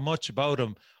don't know much about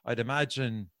them. I'd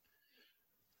imagine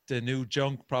the New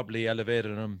Junk probably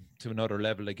elevated them to another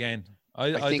level again.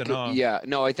 I think don't know. Yeah,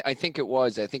 no, I think it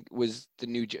was. I think it was the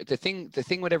New. The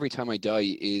thing with Every Time I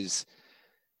Die is,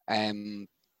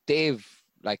 they've,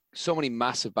 like, so many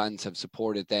massive bands have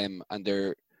supported them, and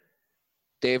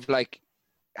they've like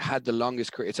had the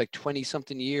longest career. It's like 20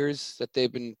 something years that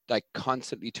they've been like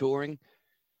constantly touring,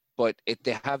 but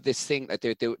they have this thing that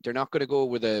they're not going to go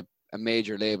with a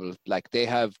major label. Like, they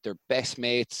have their best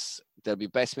mates. They'll be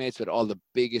best mates with all the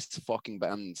biggest fucking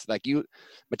bands. Like,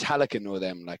 Metallica know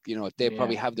them. Like, they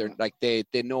probably have their, like, they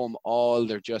know them all.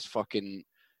 They're just fucking,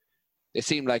 they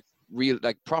seem like real,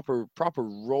 like proper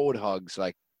road hogs.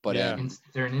 Like, but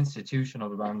they're an institution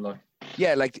of a band. Like,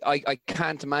 yeah, like I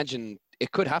can't imagine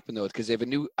it could happen though, because they have a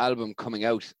new album coming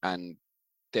out and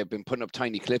they've been putting up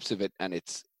tiny clips of it, and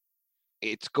it's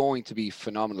going to be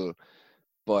phenomenal.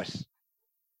 But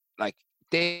like,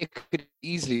 they could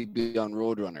easily be on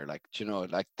Roadrunner, like,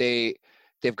 like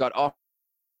they've got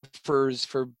offers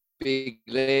for big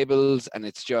labels, and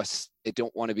it's just, they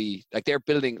don't want to be like, they're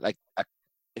building like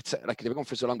it's like they've been going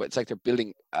for so long, but it's like they're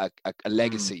building a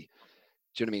legacy.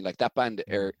 Do you know what I mean? Like, that band,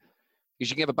 or you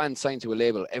should give a band signed to a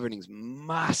label, everything's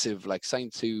massive, like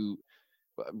signed to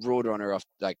Roadrunner, of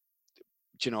like,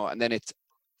 and then it's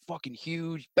fucking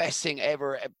huge, best thing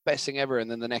ever,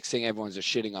 and then the next thing everyone's just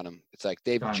shitting on them. It's like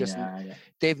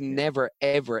they've never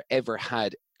ever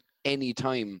had any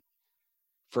time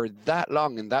for that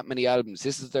long and that many albums.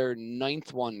 This is their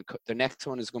 9th one. The next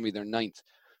one is going to be their 9th.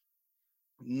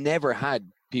 Never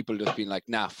had people just being like,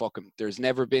 nah, fuck them. There's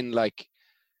never been like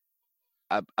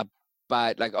a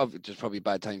bad, like, there's probably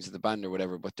bad times in the band or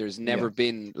whatever, but there's never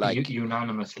been like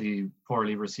unanimously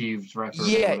poorly received records.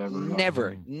 Yeah, or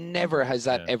whatever. never has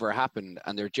that ever happened.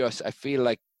 And they're just, I feel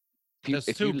like there's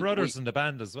two brothers in the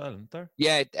band as well, isn't there?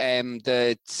 Yeah,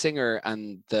 the singer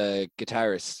and the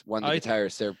guitarist.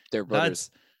 Guitarist, they're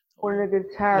brothers. Or the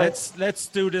guitarist. Let's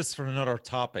do this for another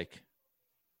topic.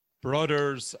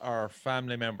 Brothers are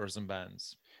family members in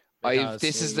bands.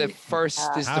 This is the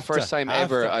first time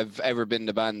ever I've ever been in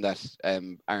a band that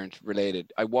aren't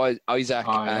related. Isaac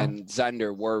and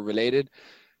Xander were related.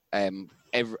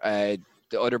 The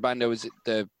other band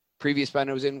the previous band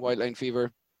I was in, White Line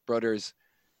Fever, brothers,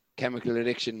 Chemical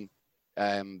Addiction,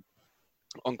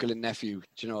 uncle and nephew.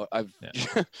 I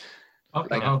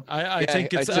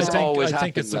think it's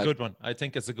a good one. I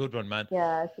think it's a good one, man.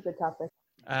 Yeah, it's a good topic.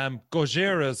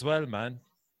 Gojira as well, man.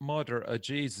 Mother of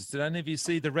Jesus. Did any of you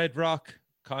see the Red Rock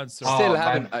concert? Still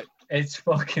haven't. It's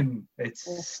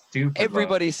stupid.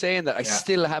 Everybody's saying that. I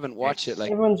still haven't watched it.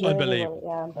 Like,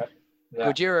 unbelievable.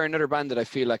 Gojira are another band that I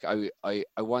feel like I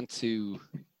want to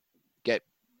get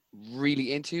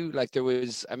really into. Like, I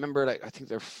remember, like, I think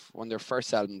they're one of their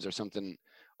first albums or something.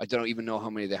 I don't even know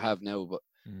how many they have now, but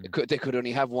they could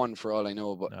only have one for all I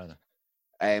know. But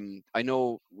I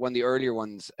know one of the earlier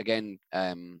ones, again,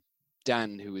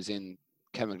 Dan, who was in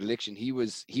Chemical Addiction, he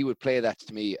would play that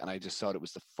to me, and I just thought it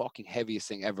was the fucking heaviest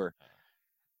thing ever.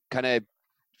 Kind of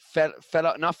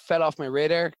fell off my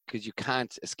radar, because you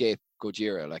can't escape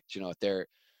Gojira. Like, they're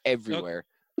everywhere.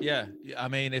 Yeah, I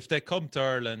mean, if they come to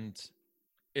Ireland,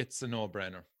 it's a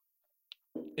no-brainer.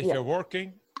 If you're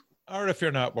working, Or if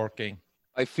you're not working.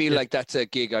 I feel like that's a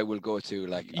gig I will go to.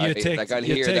 Like you take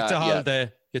the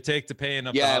holiday. You take the pain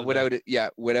of the holiday.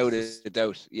 Without a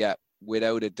doubt. Yeah,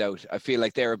 without a doubt. I feel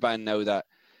like they're a band now that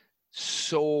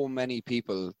so many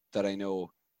people that I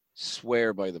know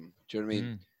swear by them. Do you know what I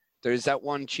mean? There's that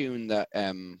one tune that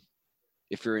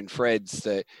if you're in Fred's,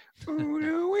 the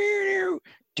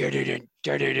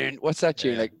what's that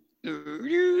tune like?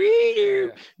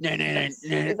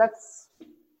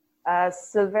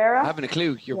 That's Silvera. I haven't a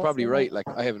clue. You're probably right. Like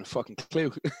I haven't a fucking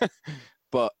clue.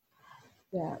 But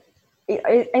yeah,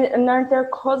 and aren't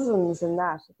there cousins in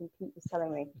that? I think Pete was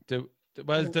telling me.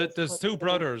 There's two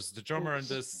brothers. The drummer and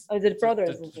this. Oh, the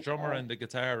brothers. The drummer and the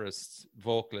guitarist,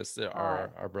 vocalist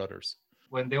are brothers.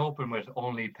 When they open with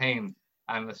Only Pain,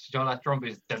 and that drum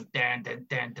is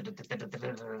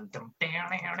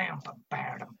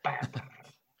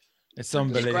it's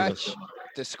unbelievable.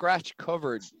 The scratch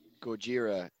covered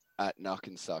Gojira at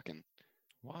Knockin' Sockin'.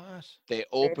 What? They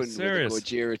opened with a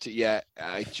Gojira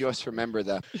I just remember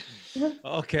that.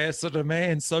 Okay, so the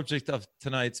main subject of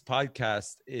tonight's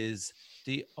podcast is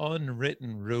the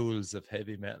unwritten rules of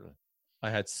heavy metal. I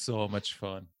had so much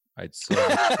fun. I had so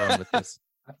much fun with this.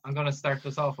 I'm going to start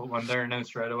this off with one there now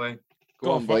straight away.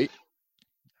 Go on, boy.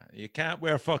 You can't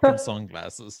wear fucking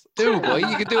sunglasses. Dude, boy,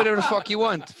 you can do whatever the fuck you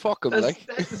want. Fuck them, like.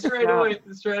 That's straight away,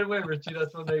 Richie.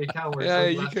 That's one day you can't wear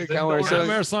sunglasses. Yeah, you can't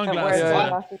wear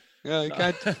sunglasses. Yeah, you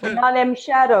can't. On them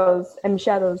shadows.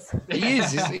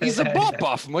 He's a bop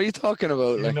off. What are you talking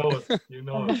about? Like? You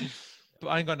know it.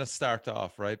 I'm going to start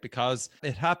off, right? Because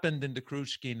it happened in the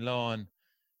Crushkeen Lawn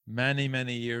many,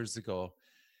 many years ago.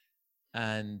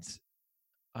 And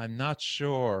I'm not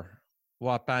sure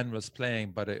what band was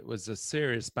playing, but it was a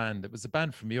serious band. It was a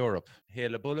band from Europe,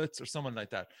 Hail of Bullets or someone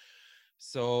like that.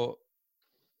 So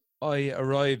I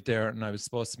arrived there and I was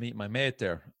supposed to meet my mate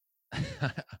there.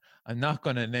 I'm not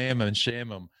going to name him and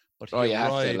shame him, but he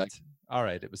arrived. Like... All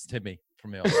right, it was Timmy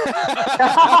from York.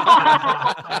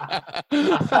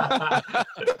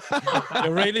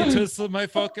 You really twisted my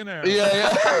fucking hair. Yeah.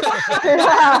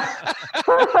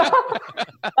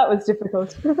 That was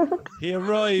difficult. He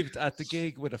arrived at the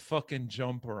gig with a fucking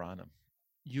jumper on him.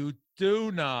 You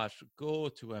do not go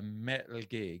to a metal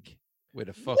gig with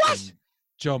a fucking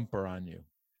jumper on you.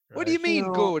 Right? What do you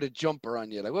mean go with a jumper on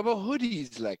you? Like, what about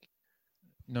hoodies? Like,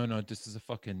 no, this is a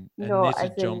fucking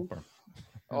knitted jumper.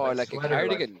 Oh, like a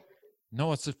cardigan?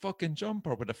 No, it's a fucking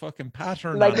jumper with a fucking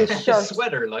pattern like on a it. shirt.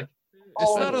 Sweater, like.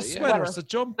 It's not a sweater, it's a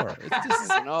jumper.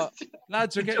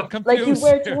 Lads are getting confused. Like you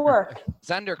wear to work.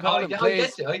 Xander Collin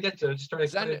plays. I get you. Just trying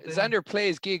to Xander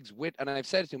plays gigs with, and I've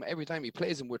said it to him every time he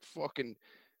plays them with fucking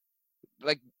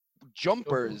like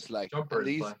jumpers,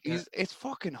 it's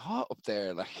fucking hot up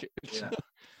there, like.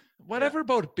 Whatever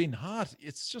about it being hot,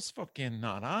 it's just fucking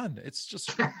not on. It's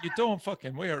just you don't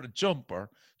fucking wear a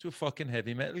jumper to a fucking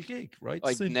heavy metal gig, right?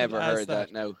 I've never heard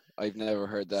that. No, I've never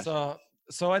heard that.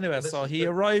 So anyway, so he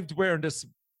arrived wearing this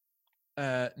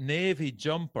navy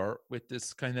jumper with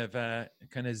this kind of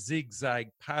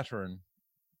zigzag pattern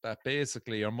that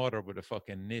basically your mother would have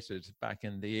fucking knitted back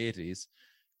in the 80s,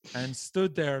 and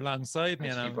stood there alongside me,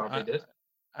 and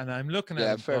I'm looking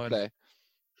at him fair going, play.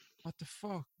 What the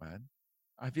fuck, man?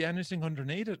 Have you anything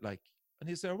underneath it? Like, and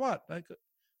he's there, what? Like,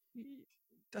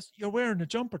 you're wearing a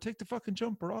jumper. Take the fucking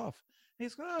jumper off. And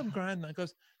he's going, I'm grand. And I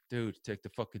goes, dude, take the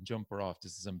fucking jumper off.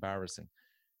 This is embarrassing.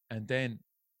 And then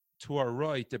to our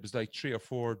right, there was like 3 or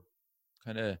 4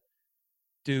 kind of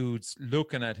dudes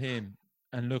looking at him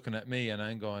and looking at me. And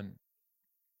I'm going,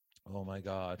 oh my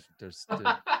God, there's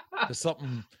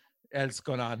something else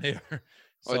going on here.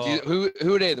 So, who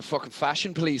are they? The fucking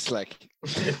fashion police, like.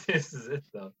 This is it,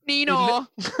 though. Nino.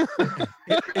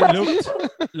 It looked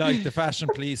like the fashion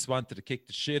police wanted to kick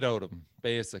the shit out of him,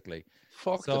 basically.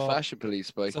 Fuck the fashion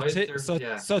police, boy.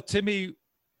 So Timmy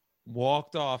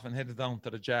walked off and headed down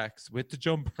to the Jacks with the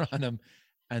jumper on him,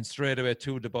 and straight away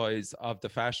 2 of the boys of the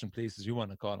fashion police, as you want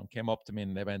to call them, came up to me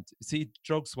and they went, "See,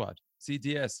 drug squad, see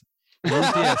DS."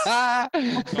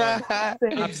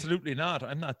 Absolutely not.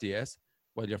 I'm not DS.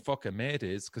 Well, your fucking mate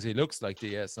is, because he looks like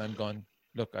DS. I'm going,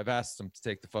 look, I've asked him to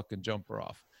take the fucking jumper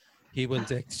off. He will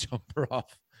take the jumper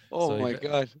off. Oh, so my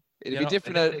God. It'd be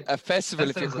different at a festival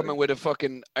if you're coming with a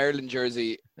fucking Ireland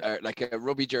jersey, or like a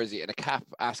rugby jersey and a cap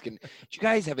asking, do you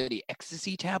guys have any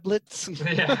ecstasy tablets? Fucking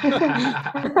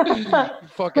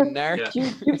narc.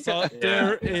 Yeah. So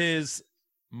there is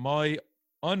my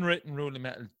unwritten rule of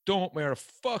metal. Don't wear a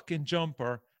fucking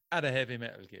jumper at a heavy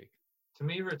metal gig. To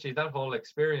me, Richie, that whole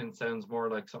experience sounds more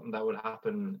like something that would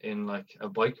happen in like a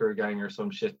biker gang or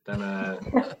some shit than a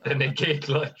gig,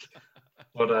 like.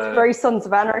 But it's very Sons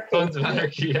of Anarchy. Sons of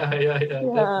Anarchy, yeah,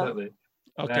 definitely.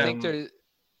 Okay. I think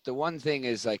the one thing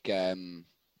is like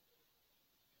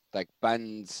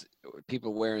bands,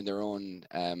 people wearing their own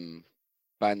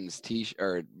bands t-shirt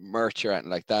or merch or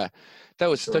anything like that. That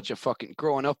was such a fucking,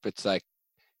 growing up, it's like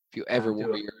if you ever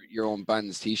wore your own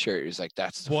band's t-shirt, it's like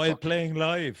that's while playing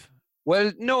live.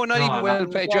 Well, no, not even well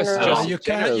played. Just you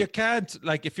can't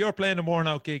like if you're playing a worn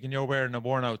out gig and you're wearing a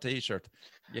worn out t-shirt,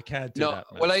 you can't do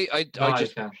that. Man. Well, I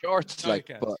just shorts no, like,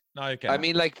 but no, you can't. I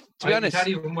mean, like to be honest, you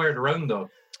can't even wear it around though.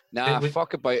 Nah,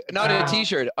 fuck it, boy. Not a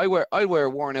t-shirt. I wear a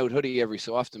worn out hoodie every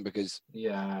so often because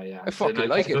I fucking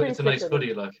like it. It's a nice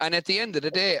hoodie, like. And at the end of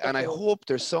the day, and I hope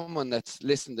there's someone that's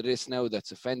listening to this now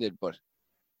that's offended, but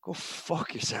go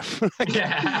fuck yourself.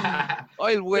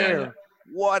 I'll wear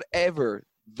whatever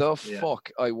the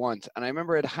fuck I want. And I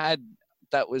remember it had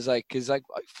that was like, because like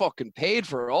I fucking paid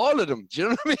for all of them. Do you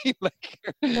know what I mean? Like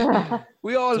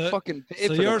we all fucking paid for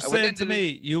them. So you're saying to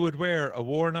me you would wear a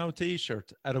worn out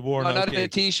t-shirt at a worn out gig? Not a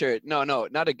t-shirt. No,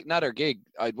 not a gig.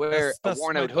 I'd wear a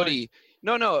worn out hoodie.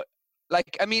 No.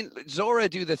 Like I mean, Zora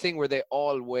do the thing where they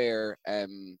all wear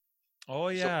oh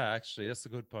yeah, actually that's a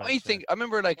good point. I think I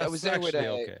remember like I was there with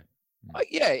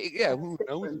yeah, who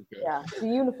knows? Yeah, the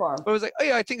uniform. But I was like, oh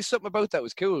yeah, I think something about that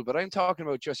was cool. But I'm talking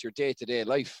about just your day-to-day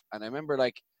life. And I remember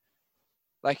like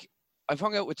I've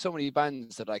hung out with so many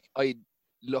bands that like I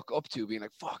look up to, being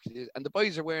like, fuck, and the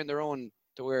boys are wearing their own,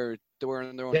 they're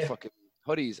wearing their own fucking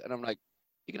hoodies, and I'm like,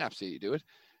 you can absolutely do it.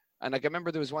 And like I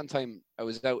remember there was one time I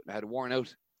was out and I had a worn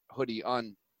out hoodie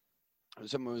on, and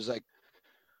someone was like,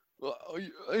 well,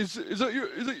 is that your,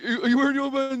 are you wearing your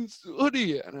band's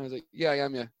hoodie? And I was like, yeah, I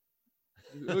am, yeah.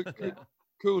 Okay,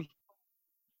 cool.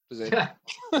 Yeah.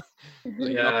 Do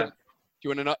you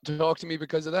want to not talk to me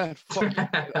because of that? Fuck.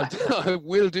 I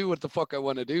will do what the fuck I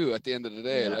want to do at the end of the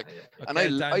day. Okay, and I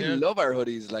love our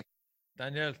hoodies. Like,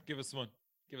 Danielle, give us one.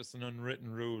 Give us an unwritten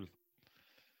rule.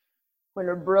 When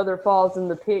a brother falls in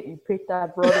the pit, you pick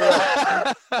that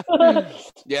brother up.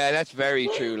 Yeah, that's very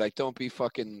true. Like, don't be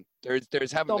fucking.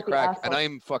 There's having the crack, and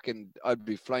I'd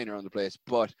be flying around the place.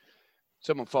 But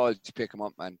someone falls, you pick them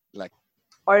up, man. Like.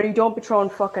 Or you don't be throwing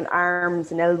fucking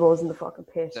arms and elbows in the fucking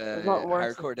pit. There's nothing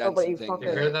worse. Hardcore dancing thing. You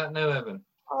hear that now, Evan?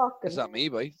 It's not me,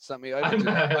 boy. It's not me.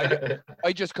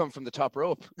 I just come from the top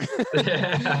rope.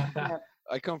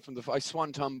 I come from I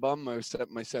swanton bomb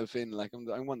myself in. Like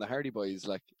I'm one of the Hardy Boys.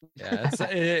 Like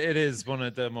it is one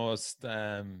of the most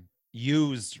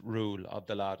used rule of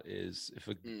the lot is if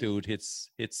a dude hits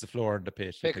the floor in the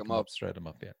pit, pick him up, straight him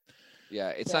up. Yeah,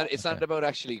 it's not about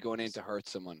actually going in to hurt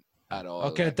someone. At all.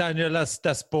 Okay, like. Daniel,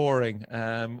 that's boring.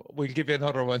 We'll give you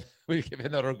another one. We'll give you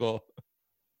another go.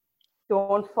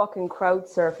 Don't fucking crowd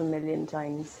surf a million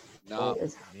times. No,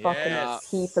 there's fucking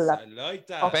people that. I like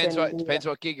that. Depends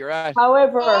what gig you're at.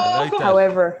 However,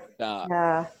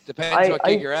 depends what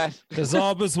gig you're at. There's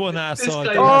always one asshole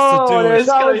that has to do there's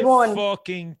always one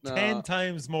fucking 10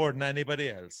 times more than anybody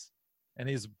else, and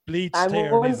he's bleached hair.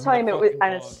 And one time it was,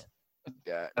 and it's.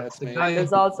 Yeah, that's me.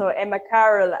 There's also Emma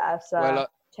Carroll at.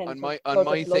 On my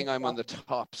thing, I'm on the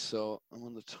top, so I'm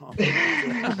on the top.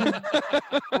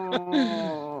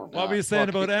 What were you saying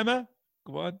about Emma?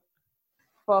 Go on.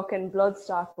 Fucking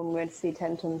Bloodstock when we went to see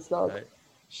 10 Ton Slug. Right.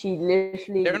 She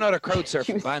literally. They're not a crowd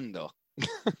surfing band, though.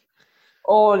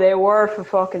 Oh, they were for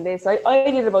fucking this. I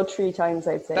did about 3 times,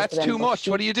 I'd say. That's too much.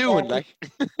 What are you doing, like?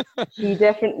 She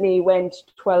definitely went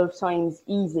 12 times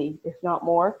easy, if not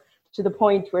more, to the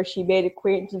point where she made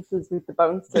acquaintances with the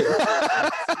bouncers.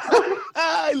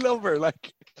 I love her,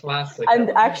 like classic. And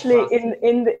actually,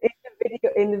 in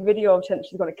the video,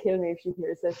 she's gonna kill me if she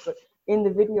hears this. But in the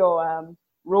video,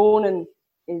 Ronan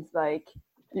is like,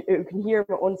 you can hear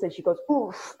her on stage. She goes,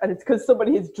 "Oof," and it's because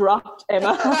somebody has dropped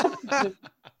Emma.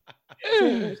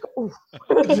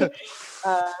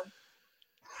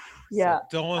 Yeah.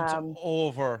 So don't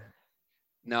over.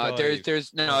 No,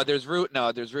 there's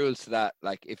rules to that.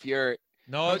 Like if you're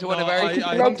come to one of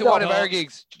our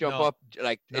gigs, jump up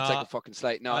like it's like a fucking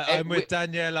slide. No, I'm with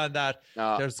Danielle on that.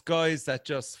 No. There's guys that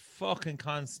just fucking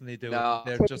constantly do it.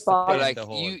 They're just like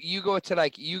you go to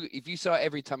like if you saw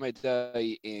Every Time I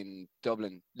Die in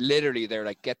Dublin, literally they're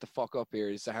like, get the fuck up here.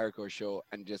 It's a hardcore show,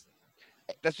 and just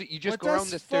that's what you just go around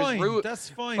this. There's rules. That's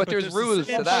fine. But there's rules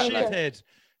to that. Like,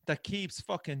 that keeps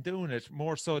fucking doing it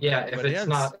more so than anybody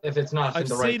else. If it's not I've in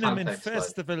the right seen them in context,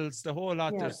 festivals, the whole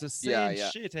lot. There's the same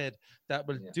shithead that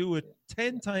will do it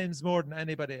 10 times more than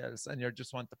anybody else, and you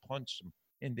just want to punch them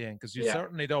in the end because you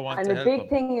certainly don't want to help them. And the big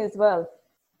thing as well,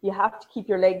 you have to keep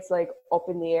your legs like up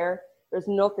in the air. There's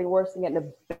nothing worse than getting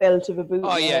a belt of a boot.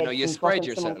 Oh yeah, no, you spread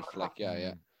yourself like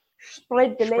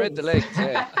Spread the legs.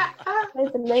 Yeah.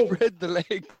 Spread the legs. Spread the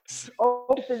legs.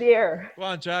 Up in the air. Go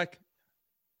on, Jack.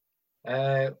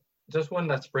 just one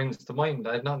that springs to mind.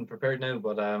 I had nothing prepared now,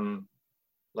 but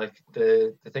like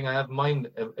the thing I have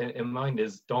in mind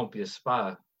is don't be a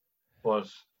spa. But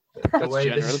the way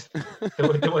this,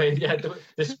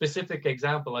 the specific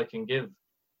example I can give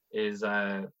is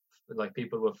like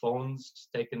people with phones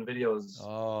taking videos.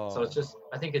 Oh. So it's just,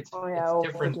 I think it's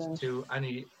different to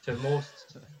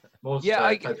most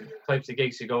types of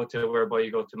gigs you go to, whereby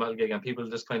you go to metal gig and people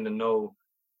just kind of know,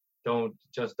 don't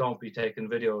be taking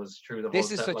videos through the whole set.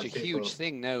 This is such a huge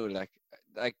thing now,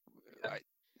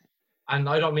 and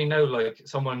I don't mean now like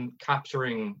someone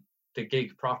capturing the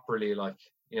gig properly, like,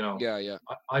 you know. Yeah.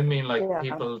 I mean like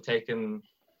people taking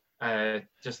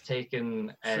just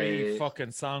taking 3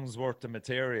 fucking songs worth of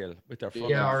material with their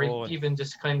fucking or phone. even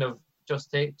just kind of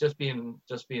just being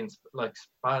like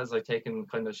spas, like taking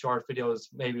kind of short videos,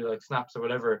 maybe like snaps or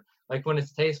whatever, like when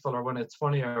it's tasteful or when it's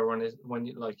funny or when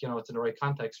you like, you know, it's in the right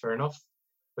context, fair enough.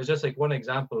 But just like one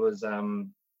example was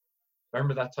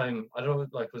remember that time, I don't know,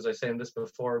 like, was I saying this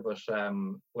before, but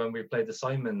when we played the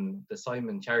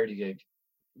Simon charity gig.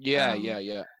 Yeah.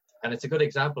 And it's a good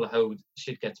example of how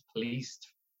shit gets policed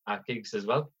at gigs as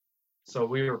well. So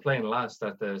we were playing last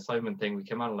at the Simon thing. We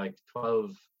came on like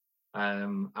 12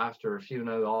 after a few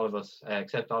now, all of us,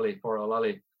 except Ollie, poor old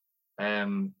Ollie.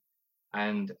 And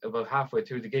about halfway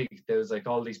through the gig, there was like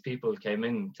all these people came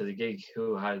in to the gig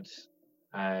who had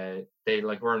they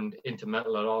like weren't into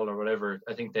metal at all or whatever.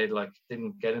 I think they like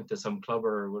didn't get into some club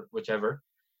or whichever.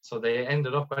 So they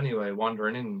ended up anyway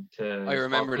wandering into. I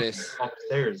remember this.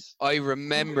 Upstairs. I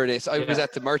remember this. I was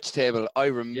at the merch table. I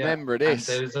remember this.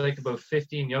 And there was like about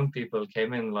 15 young people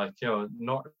came in, like, you know,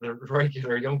 not the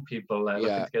regular young people looking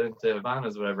to get into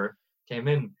Havanas, whatever, came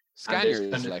in.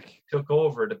 Scanners, like, took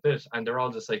over the bit, and they're all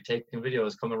just like taking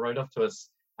videos, coming right up to us,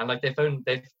 and like they found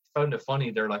it funny.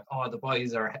 They're like, "Oh, the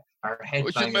boys are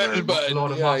headbanging, a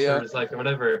lot of monsters, like, or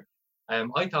whatever."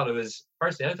 I thought it was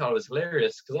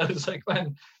hilarious, because I was like,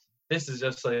 man, this is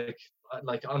just like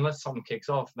unless something kicks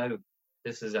off now,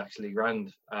 this is actually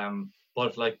grand.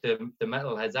 But like the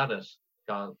metalheads at it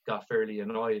got fairly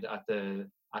annoyed at the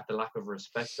lack of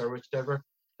respect or whichever.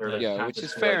 They're like, which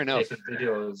is fair enough. Taking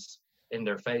videos in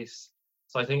their face.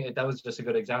 So I think that was just a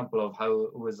good example of how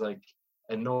it was like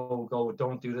a no-go,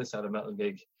 don't do this at a metal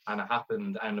gig, and it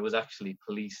happened, and it was actually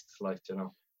policed, like, you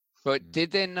know. But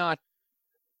did they not?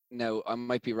 No, I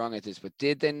might be wrong at this, but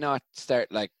did they not start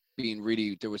like being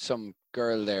really? There was some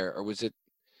girl there, or was it?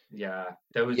 Yeah,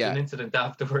 there was an incident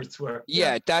afterwards where.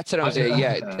 Yeah, that's what I'm saying.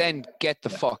 Yeah, then get the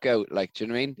fuck out, like, do you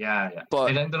know what I mean? Yeah.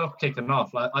 But it ended up kicking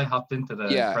off. Like, I hopped into the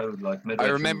crowd like midway. I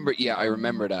remember. I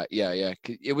remember that. Yeah.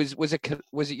 Was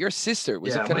it your sister?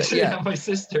 Was it? My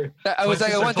sister. I was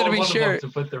like, I wanted to be sure. To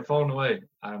put their phone away,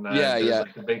 and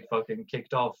like the big fucking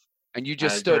kicked off. And you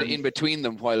just stood in between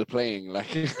them while playing,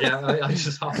 like. Yeah, I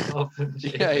just hopped off.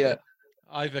 Yeah.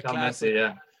 I have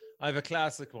a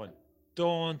classic one.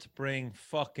 Don't bring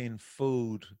fucking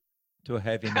food to a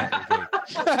heavy metal gig.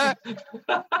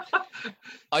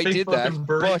 I did that,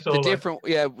 but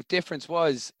the difference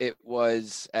was it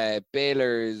was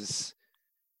Baylor's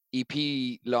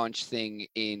EP launch thing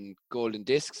in Golden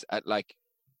Discs at like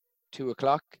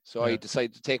 2:00. So I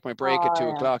decided to take my break at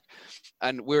 2:00,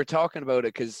 and we were talking about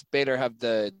it because Baylor have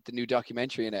the new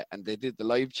documentary in it, and they did the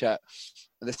live chat.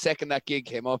 And the second that gig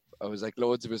came up, I was like,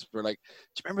 loads of us were like,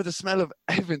 "Do you remember the smell of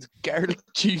Evan's garlic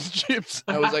cheese chips?"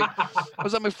 And I was like, "I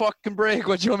was on my fucking break.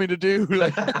 What do you want me to do?"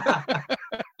 Like,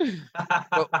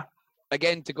 but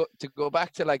again, to go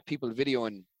back to like people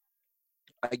videoing,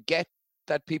 I get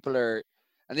that people are,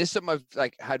 and this is something I've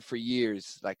like had for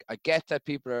years. Like, I get that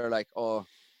people are like, "Oh,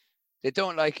 they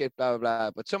don't like it, blah, blah, blah."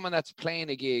 But someone that's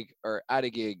playing a gig or at a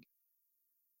gig,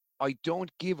 I don't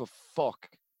give a fuck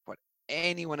what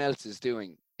anyone else is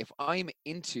doing. If I'm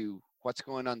into what's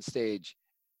going on stage,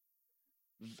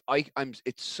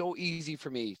 it's so easy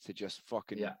for me to just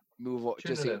fucking move up,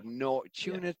 just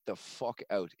tune it the fuck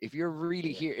out. If you're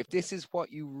really here, if this is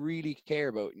what you really care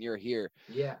about and you're here,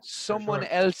 someone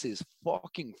else's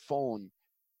fucking phone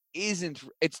isn't,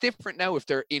 it's different now if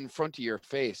they're in front of your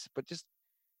face, but just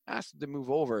ask them to move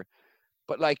over.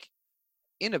 But like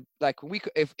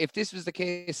if this was the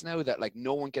case now that like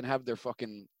no one can have their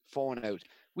fucking phone out,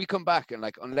 we come back and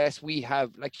like, unless we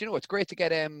have like, you know, it's great to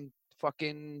get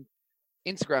fucking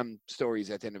Instagram stories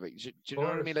at the end of it. Do you know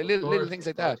what I mean? Like little things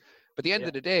like that. But at the end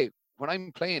of the day, when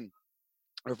I'm playing,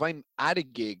 or if I'm at a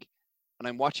gig and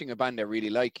I'm watching a band I really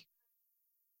like,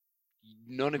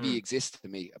 none of you exist to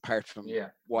me apart from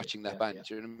watching that band.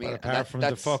 Do you know what I mean? Well, apart from the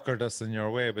fucker that's in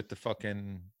your way with the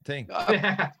fucking thing.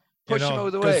 Push him out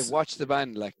of the way. Watch the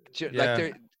band. Like,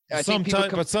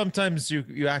 but sometimes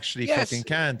you actually fucking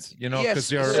can't, you know,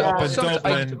 because you're up in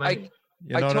Dublin.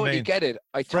 You know totally what I mean? get it.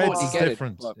 I Friends totally is get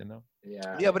different, it. you know?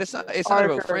 Yeah, but it's not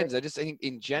about friends. I just think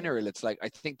in general, it's like, I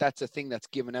think that's a thing that's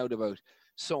given out about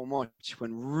so much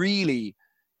when really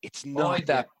it's not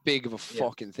that big of a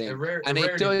fucking thing. It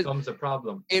rarely becomes a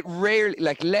problem. It rarely,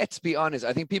 like, let's be honest,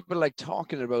 I think people like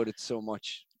talking about it so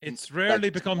much. It's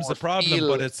rarely becomes a problem,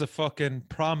 but it's a fucking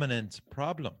prominent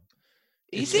problem.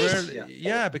 Is it? Rarely,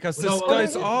 yeah, because this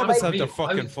guys always have their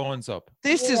fucking phones up.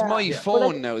 This is my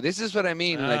phone now. This is what I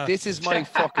mean. Like, this is my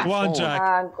fucking go on, phone.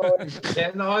 Jack.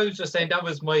 Yeah, no, I was just saying that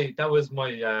was my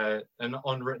an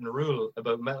unwritten rule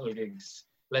about metal gigs.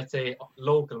 Let's say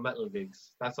local metal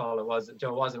gigs. That's all it was. It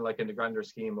wasn't like in the grander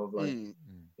scheme of like you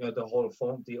know, the whole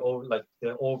phone, the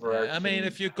overarching. I mean,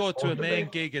 if you go to a main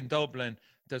gig in Dublin,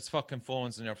 there's fucking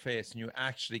phones in your face and you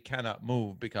actually cannot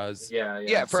move because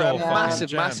for a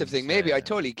massive thing. Maybe I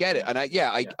totally get it, and I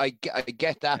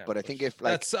get that, but I think if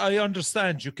like I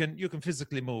understand you can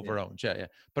physically move around,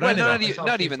 but well,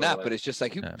 not even that, but it's just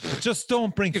like just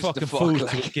don't bring fucking food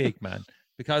to a gig, man.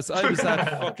 Because I was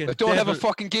at fucking I don't have a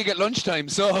fucking gig at lunchtime,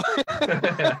 so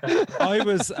I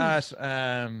was at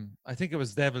I think it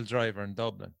was Devil Driver in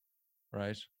Dublin,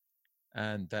 right?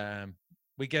 And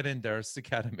we get in there, it's the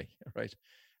Academy, right?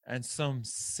 And some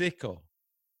sicko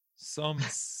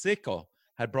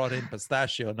had brought in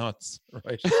pistachio nuts,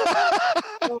 right?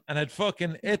 And had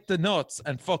fucking ate the nuts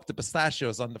and fucked the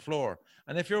pistachios on the floor.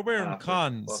 And if you're wearing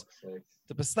cons,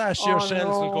 the pistachio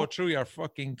shells will go through your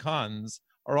fucking cons,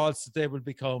 or else they will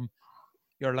become,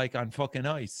 you're like on fucking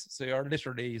ice. So you're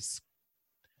literally, so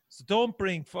don't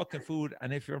bring fucking food.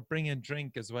 And if you're bringing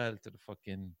drink as well to the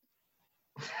fucking,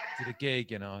 to the gig,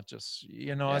 you know, just,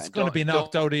 you know, it's going to be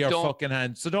knocked out of your fucking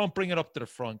hand. So don't bring it up to the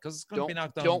front because it's going to be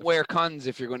knocked out. Don't wear cons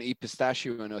if you're going to eat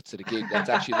pistachio nuts at a gig. That's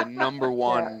actually the number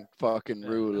one fucking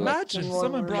rule. Imagine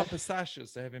someone brought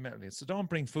pistachios to heavy metal gigs. So don't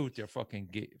bring food to your fucking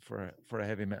gig for a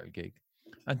heavy metal gig.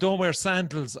 And don't wear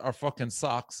sandals or fucking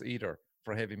socks either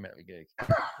for a heavy metal gig.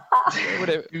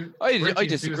 I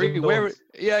disagree. Wear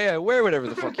whatever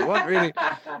the fuck you want, really.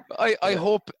 I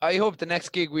hope the next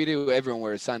gig we do, everyone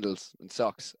wears sandals and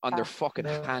socks on their fucking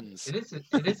hands. It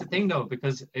is a thing though,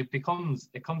 because it comes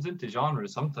into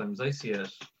genres. Sometimes I see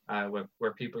it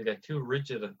where people get too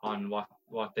rigid on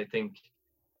what they think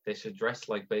they should dress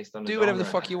like based on do whatever the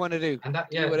fuck you want to do. And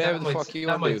that, do whatever the fuck you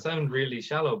want to do. That might sound really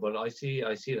shallow, but I see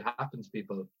it happen to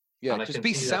people. Yeah, and just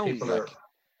be sound.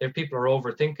 If people are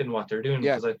overthinking what they're doing,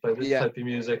 because I play this type of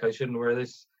music, I shouldn't wear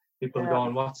this. People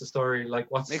going, what's the story? Like,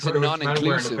 what's the story with man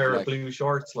wearing a pair of blue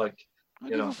shorts? Like, I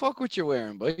don't give a fuck what you're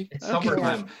wearing, boy. It's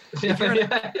summertime. If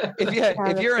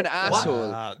you're an asshole,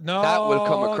 that will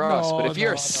come across. But if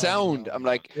you're sound, I'm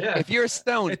like, if you're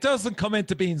sound, it doesn't come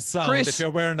into being sound. Chris, if you're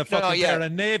wearing a fucking pair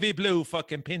of navy blue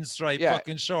fucking pinstripe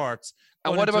fucking shorts.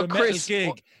 And what about Chris?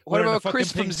 What about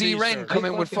Chris from Z-Ren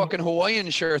coming with fucking Hawaiian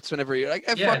shirts whenever you're like,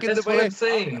 fucking that's what I'm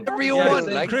saying.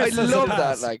 Everyone, like, I love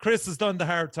that. Like, Chris has done the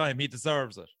hard time. He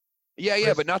deserves it.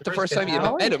 Yeah, but not the first time you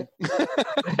met him.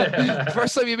 The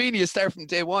first time you meet him, you start from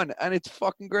day one, and it's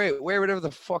fucking great. Wear whatever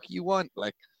the fuck you want,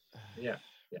 like. Yeah.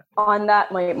 On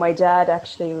that, my dad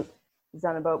actually was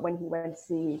on about when he went to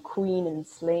see Queen and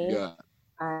Slane,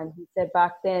 and he said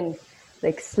back then,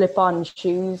 like, slip-on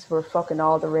shoes were fucking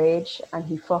all the rage, and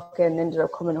he fucking ended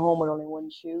up coming home with only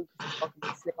one shoe because the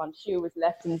fucking slip-on shoe was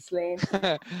left in Slane.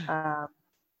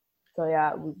 So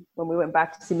yeah, when we went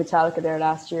back to see Metallica there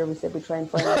last year, we said we'd try and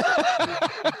find out.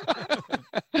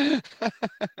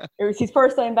 It was his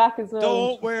first time back as well.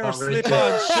 Don't wear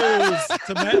slip-on shoes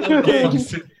to metal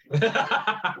gigs.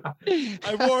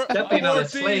 I wore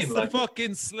these to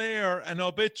fucking Slayer and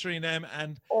Obituary them,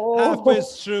 and halfway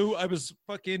through I was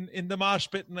fucking in the mosh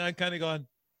pit and I kind of gone,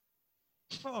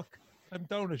 fuck, I'm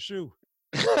down a shoe.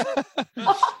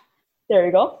 There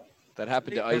you go. That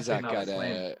happened to Isaac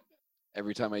at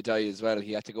Every Time I Die as well.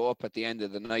 He had to go up at the end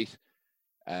of the night.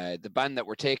 The band that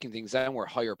were taking things down were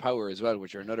Higher Power as well,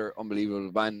 which are another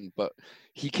unbelievable band. But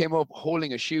he came up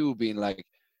holding a shoe, being like,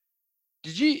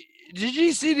 Did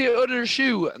you see the other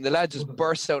shoe? And the lad just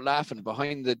burst out laughing.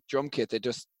 Behind the drum kit, they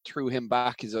just threw him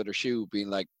back his other shoe, being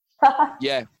like,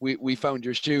 yeah, we found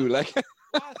your shoe. Like,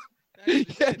 and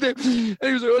he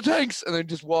was like, oh, thanks. And then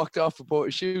just walked off and bought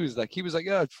his shoes. Like, he was like,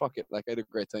 yeah, fuck it. Like, I had a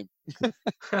great time.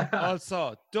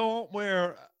 Also, don't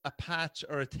wear a patch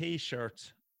or a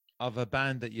t-shirt of a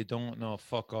band that you don't know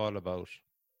fuck all about.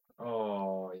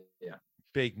 Oh, yeah.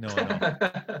 Big no.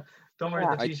 Don't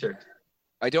wear the t-shirt.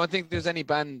 I don't think there's any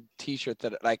band t-shirt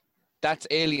that, like, that's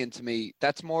alien to me.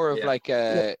 That's more of like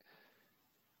a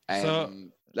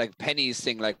like Penny's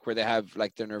thing, like where they have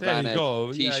like their Nirvana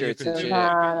t-shirts and shit.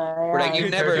 Where like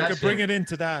you could bring it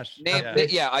into that.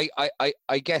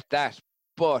 I get that,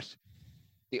 but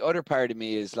the other part of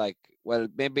me is like, well,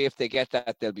 maybe if they get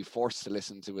that, they'll be forced to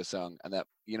listen to a song, and that,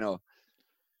 you know,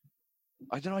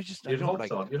 I don't know. I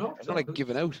don't like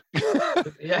giving out. Well,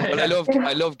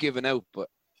 I love giving out, but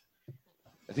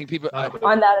I think people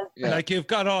on that. Like you've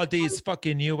got all these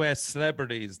fucking US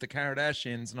celebrities, the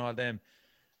Kardashians and all them.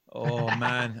 Oh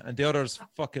man, and the others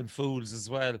fucking fools as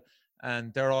well,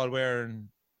 and they're all wearing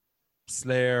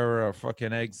Slayer or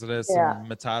fucking Exodus and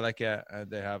Metallica,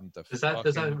 and they haven't the. Does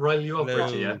that rile you up,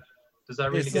 Richie? Yeah. Does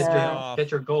that really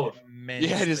get your goat?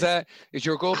 Yeah. Is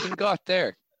your goat been got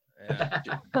there? Yeah.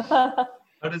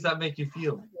 How does that make you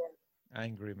feel?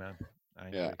 Angry, man.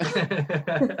 Angry.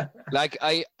 Yeah. Like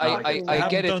I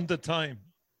get it. Done the time.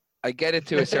 I get it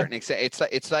to a certain extent.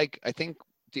 It's like I think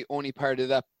the only part of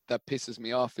that pisses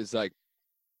me off is like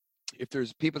if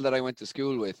there's people that I went to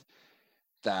school with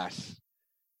that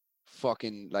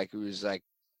fucking like it was like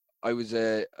I was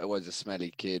a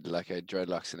smelly kid, like I had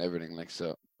dreadlocks and everything, like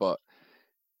so, but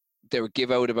they would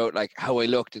give out about like how I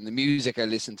looked and the music I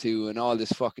listened to and all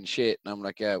this fucking shit, and I'm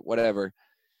like, yeah, whatever.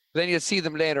 But then you'll see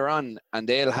them later on and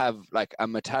they'll have like a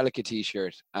Metallica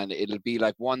t-shirt and it'll be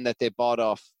like one that they bought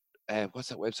off what's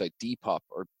that website, Depop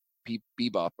or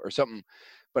Bebop or something,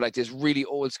 but like this really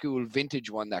old school vintage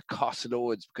one that costs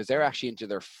loads because they're actually into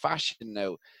their fashion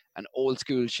now, and old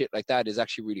school shit like that is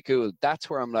actually really cool. That's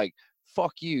where I'm like,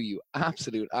 fuck you, you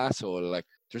absolute asshole. Like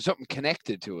there's something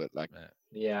connected to it. Like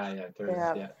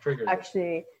triggers.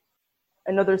 Actually,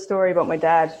 another story about my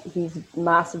dad. He's a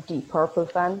massive Deep Purple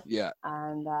fan. Yeah.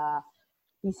 And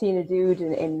he's seen a dude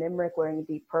in Limerick wearing a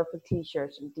Deep Purple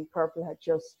t-shirt, and Deep Purple had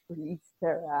just released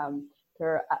their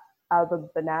album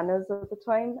Bananas at the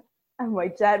time. And my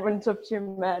dad went up to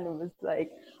him, man, and was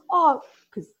like, oh,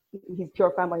 because he's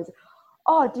pure fanboy. He's like,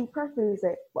 oh, Deep Purple. He's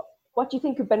like, what do you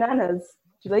think of Bananas?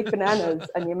 Do you like bananas?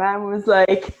 And your man was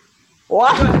like,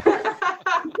 what?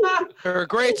 They're a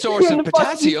great source of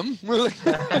potassium.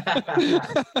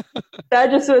 Dad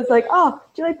just was like, oh,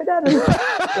 do you like bananas?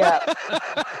 Yeah.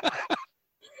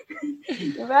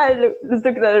 The man was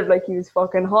looking at him like he was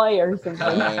fucking high or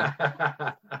something.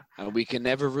 And we can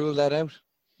never rule that out.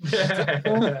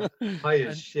 High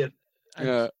as shit.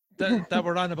 Yeah. That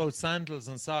we're on about sandals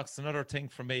and socks. Another thing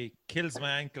for me kills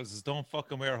my ankles is don't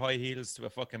fucking wear high heels to a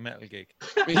fucking metal gig.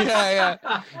 Yeah.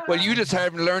 Well, you just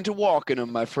haven't learned to walk in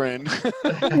them, my friend.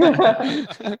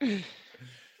 Nothing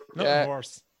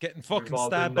worse. Getting fucking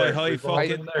stabbed by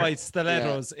by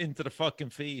stilettos into the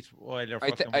fucking feet while you're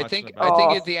fucking I think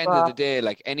at the end of the day,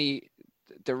 like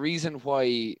the reason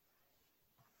why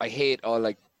I hate all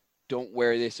like don't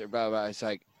wear this or blah blah, it's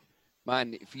like,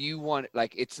 man, if you want,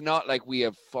 like, it's not like we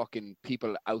have fucking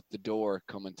people out the door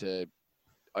coming to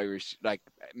Irish like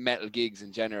metal gigs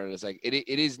in general. It's like it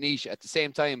is niche. At the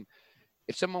same time,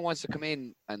 if someone wants to come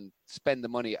in and spend the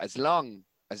money, as long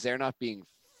as they're not being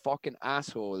fucking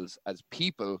assholes as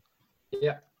people,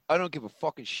 I don't give a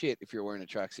fucking shit if you're wearing a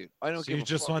tracksuit. I don't. So you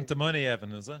just want the money,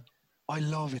 Evan, is it? I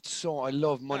love it so. I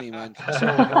love money, man, so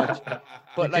much.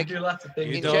 But like do lots of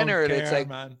things. In general, care, it's like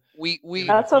man. we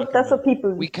that's what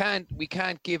people. We can't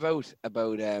give out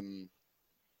about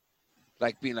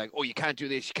like being like, oh, you can't do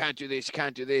this, you can't do this, you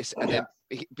can't do this, and then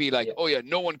be like, oh yeah,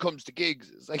 no one comes to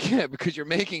gigs. It's like, yeah, because you're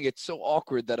making it so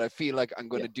awkward that I feel like I'm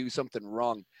going to do something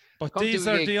wrong. But these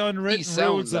are the unwritten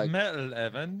rules of metal,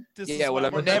 Evan. Well,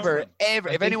 I'm never, ever,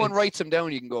 if anyone writes them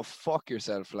down, you can go fuck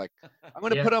yourself. Like, I'm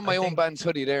going to put on my own band's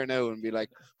hoodie there now and be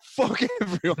like, fuck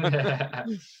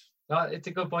everyone. No, it's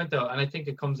a good point though. And I think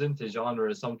it comes into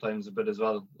genre sometimes a bit as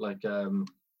well. Like, an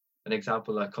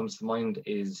example that comes to mind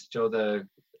is the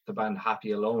band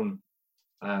Happy Alone.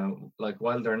 Like,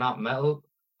 while they're not metal,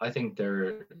 I think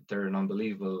they're an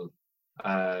unbelievable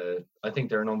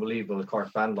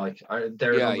Cork band. Like,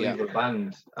 they're an unbelievable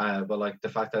band. But like the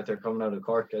fact that they're coming out of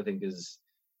Cork, I think is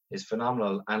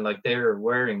phenomenal. And like they're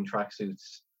wearing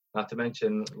tracksuits. Not to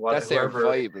mention that's their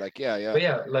vibe. Like But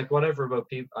yeah, like whatever about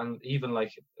people, and even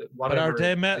like whatever. But are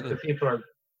they metal? Like, the people are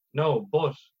no,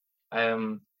 but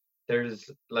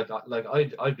there's like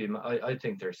I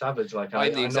think they're savage. Like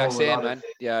I'm the exact same, man.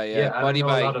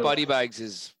 Body bags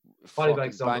is. Body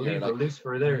bags banger, like,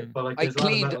 Lucifer there, but like I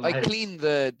cleaned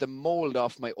the mold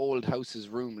off my old house's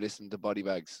room listening to Body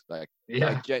Bags. Like,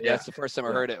 that's the first time I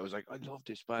heard it. I was like, I love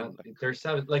this band. Like, they're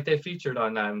savage. Like, they featured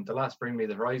on the last Bring Me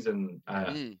the Horizon.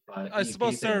 I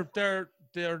suppose they're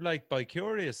like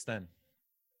bi-curious then.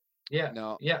 Yeah,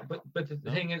 no, yeah, but the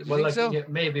thing is, well, like so?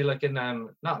 Maybe like in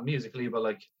not musically, but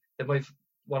like they might.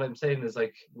 What I'm saying is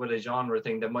like with a genre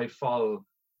thing, they might fall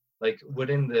like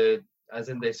within the, as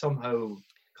in they somehow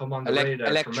come on the radar.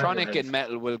 Electronic and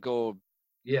metal will go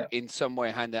in some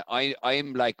way hand in.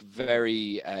 I'm like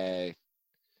very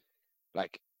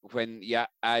like when you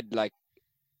add like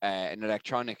an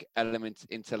electronic element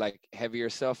into like heavier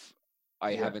stuff,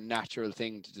 I have a natural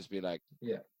thing to just be like,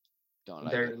 don't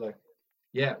like it. Like,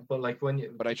 but like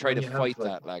but I try to fight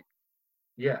that, like,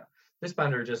 this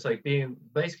band are just like being,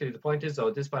 basically the point is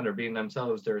though, this band are being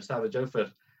themselves, they're a savage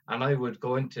outfit, and I would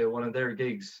go into one of their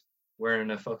gigs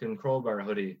wearing a fucking Crowbar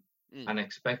hoodie and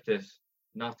expect it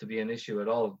not to be an issue at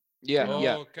all.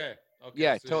 Okay.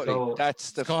 Yeah, so totally. So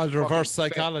that's the called reverse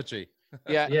psychology.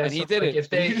 And he did it.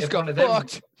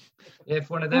 If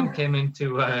one of them came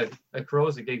into a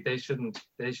Corrosa gig, they shouldn't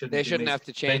have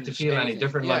to change to feel any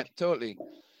different. Yeah, totally.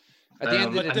 At the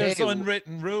end of the day, there's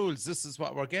unwritten rules. This is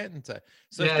what we're getting to.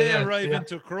 So if they arrive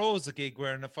into a Corrosa gig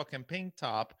wearing a fucking pink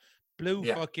top, blue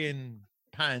fucking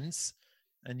pants,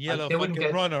 and yellow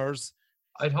fucking runners,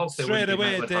 I'd hope straight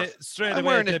away. I'm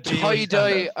wearing a tie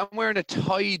dye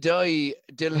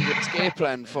Dylan the Escape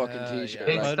Plan fucking t-shirt.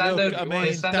 Stand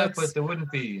out, but they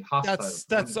wouldn't be hostile.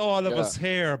 That's all of us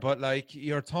here. But like,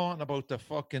 you're talking about the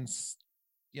fucking,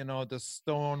 the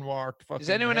stonewart fucking. Does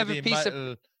anyone have a piece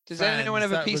of? Does anyone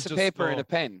have a piece of paper and a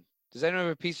pen? Does anyone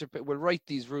have a piece of paper? We'll write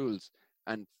these rules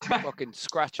and fucking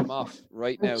scratch them off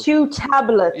right now. 2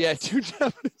 tablets. Yeah, 2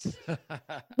 tablets.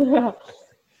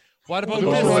 What about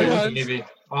this one? Maybe.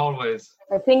 Always.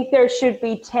 I think there should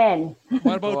be 10.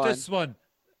 What about this one?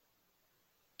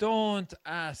 Don't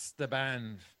ask the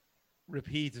band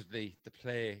repeatedly to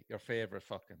play your favorite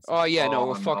fucking song. Oh yeah,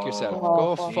 no, fuck yourself.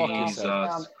 Go fuck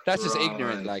yourself. That's just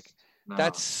ignorant, like. No.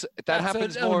 That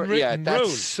happens more. Yeah,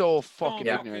 that's so fucking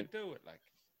ignorant. Do it, like.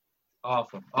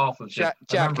 Awful shit.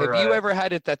 Jack, have you ever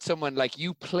had it that someone, like,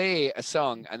 you play a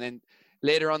song and then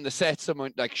later on the set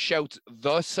someone like shouts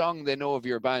the song they know of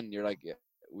your band? You're like, yeah,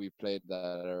 we played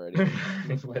that already.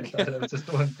 That was just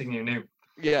the one thing you knew.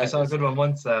 Yeah, I saw a good one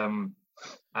once at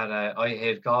I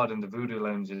Hate God in the Voodoo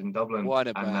Lounge in Dublin. What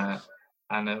a band.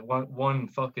 And one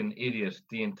fucking idiot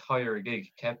the entire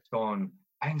gig kept going,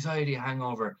 anxiety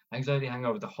hangover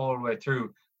the whole way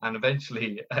through, and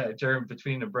eventually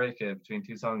between a break between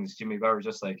 2 songs, Jimmy Barr was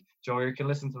just like, Joe, you can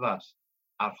listen to that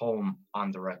at home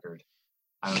on the record,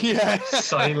 and like,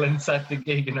 silence at the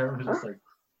gig, and everyone was just like,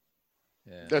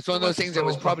 that's one of those things that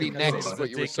was probably next, but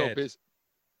you were so busy.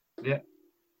 They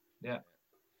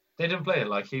didn't play it.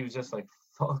 Like, he was just like,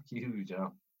 fuck you,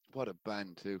 Joe. What a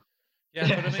band too. Yeah,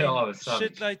 but I mean,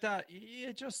 shit like that,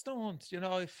 you just don't,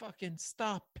 fucking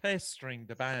stop pestering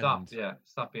the band.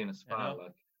 Stop being a spy,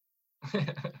 like.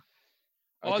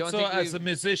 Also, as a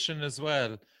musician as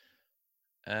well,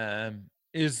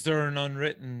 is there an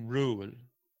unwritten rule,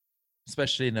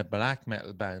 especially in a black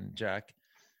metal band, Jack,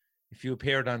 if you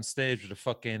appeared on stage with a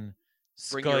fucking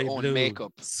sky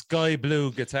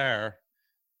blue guitar,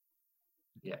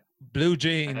 blue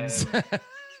jeans,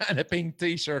 and a pink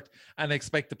t-shirt, and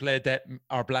expect to play death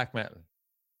or black metal?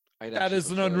 That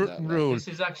is an unwritten rule. This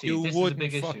is actually you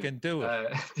wouldn't fucking do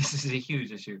it. This is a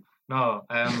huge issue. No,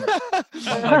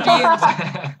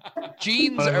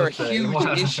 jeans are a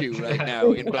huge issue right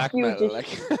now in black metal.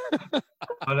 Like.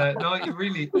 But no, it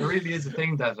really is a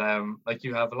thing that like,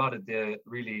 you have a lot of the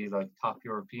really like top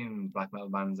European black metal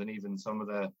bands, and even some of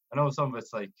I know some of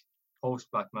it's like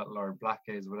post black metal or black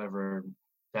gaze, whatever,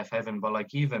 Deaf Heaven, but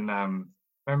like even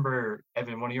remember,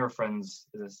 Evan, one of your friends,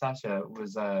 Sasha,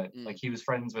 was like, he was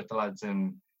friends with the lads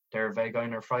in Der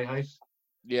Veganer Freiheit.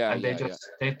 Yeah, and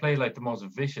they play like the most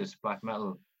vicious black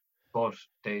metal, but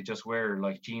they just wear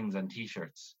like jeans and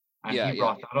t-shirts. And he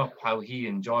brought that up, how he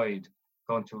enjoyed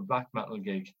going to a black metal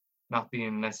gig, not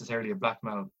being necessarily a black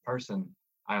metal person,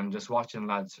 and just watching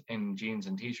lads in jeans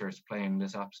and t-shirts playing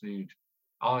this absolute,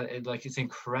 it's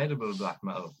incredible black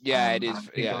metal. Yeah, it is.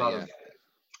 A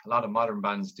lot of modern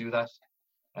bands do that.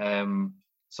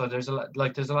 So there's a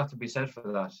lot to be said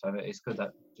for that, and it's good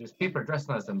that just people are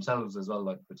dressing as themselves as well,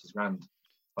 like, which is grand.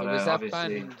 But was that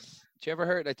band? Did you ever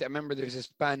heard? Like, I remember there's this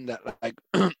band that like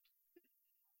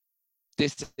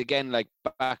this again, like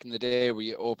back in the day, where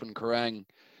you open Kerrang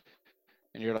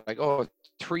and you're like, oh,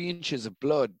 3 inches of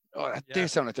blood. Oh, they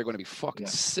sound like they're going to be fucking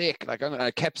sick. Like,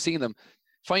 I kept seeing them.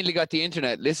 Finally got the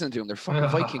internet, listened to them. They're fucking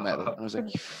Viking metal. And I was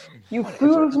like, you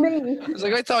fooled me. I was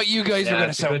like, I thought you guys were going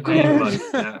to sound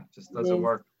good. Just doesn't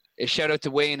work. A shout out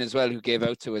to Wayne as well, who gave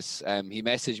out to us. He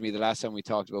messaged me the last time we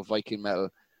talked about Viking metal,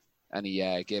 and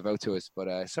he gave out to us.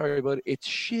 But sorry about it. It's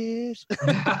shit.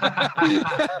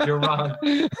 You're wrong.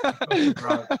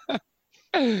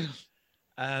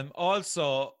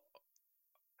 Also,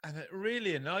 and it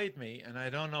really annoyed me, and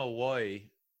I don't know why,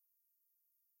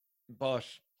 but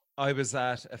I was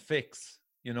at a Fix.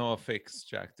 You know a Fix,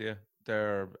 Jack, do you?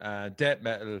 They're death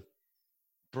metal,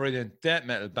 brilliant death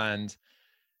metal band.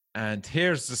 And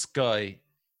here's this guy,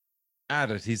 at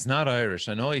it. He's not Irish.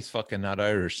 I know he's fucking not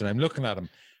Irish. And I'm looking at him,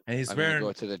 and he's wearing.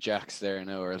 Go to the Jacks there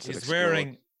now, or else he's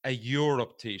wearing a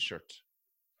Europe t-shirt.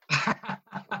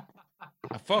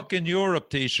 A fucking Europe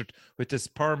t-shirt with this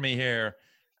permy hair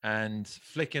and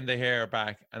flicking the hair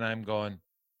back, and I'm going,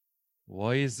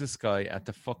 why is this guy at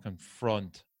the fucking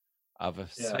front of a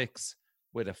six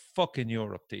with a fucking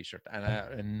Europe t-shirt? And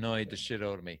it annoyed the shit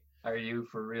out of me. Are you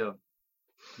for real?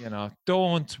 You know,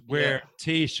 don't wear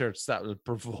t-shirts that will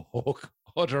provoke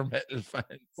other metal fans.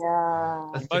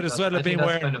 Yeah. Might as well have been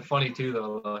wearing. That's kind of funny too,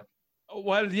 though. Like.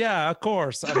 Well, yeah, of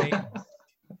course. I mean,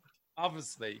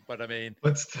 obviously, but I mean,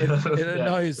 it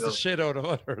annoys the shit out of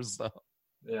others, though.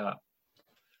 Yeah.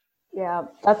 Yeah,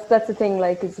 that's the thing.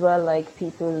 Like as well, like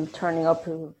people turning up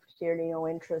who have clearly no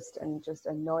interest and just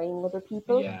annoying other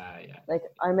people. Yeah. Like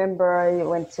I remember I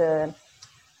went to,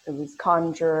 it was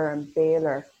Conjure and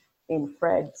Baylor in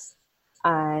Fred's,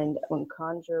 and when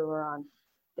Conjure were on,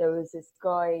 there was this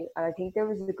guy, and I think there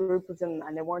was a group of them,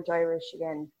 and they weren't Irish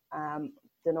again.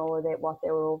 Don't know what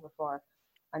they were over for,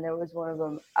 and there was one of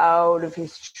them out of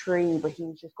his tree, but he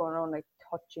was just going around like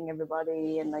touching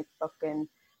everybody and like fucking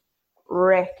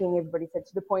wrecking everybody. Said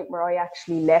to the point where I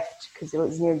actually left because it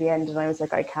was near the end, and I was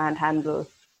like, I can't handle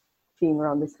being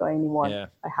around this guy anymore. Yeah.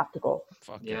 I have to go.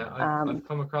 I've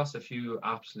come across a few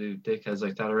absolute dickheads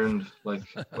like that around. Like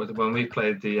when we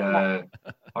played the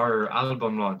our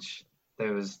album launch,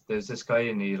 there's this guy,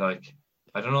 and he like,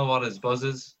 I don't know what his buzz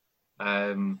is,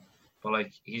 but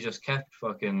like he just kept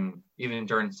fucking, even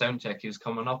during sound check, he was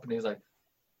coming up and he was like,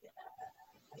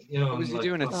 you know, what was he like,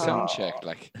 doing at sound check,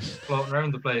 like floating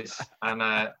around the place, and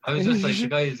I was just like, the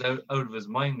guy is out of his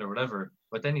mind or whatever.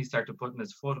 But then he started putting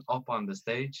his foot up on the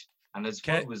stage, and his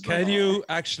foot was. Can you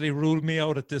actually rule me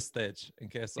out at this stage in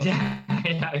case? Yeah.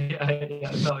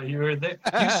 No, you were there.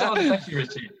 You saw this actually,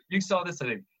 Richie. You saw this. I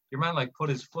think your man like put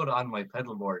his foot on my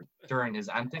pedal board during his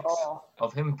antics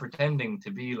of him pretending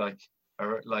to be like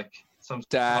some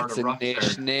sort of rock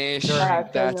star.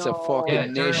 That's a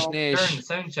fucking niche. During the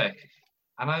sound check.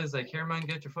 And I was like, here, man,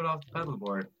 get your foot off the pedal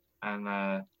board.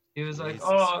 And he was like,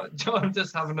 oh, Joe, I'm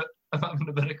having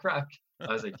a bit of crack.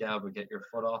 I was like, yeah, but get your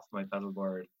foot off my pedal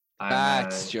board. And,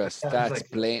 that's like,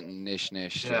 blatant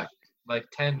niche. Yeah, like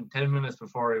 10 minutes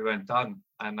before we went on.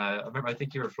 And I remember, I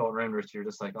think you were floating around, Rich. You were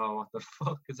just like, oh, what the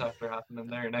fuck is after happening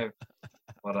there now?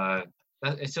 But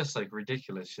it's just like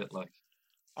ridiculous shit, like.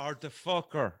 Or the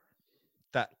fucker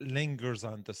that lingers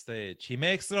on the stage. He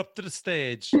makes it up to the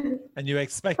stage, and you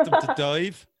expect him to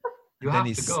dive. You have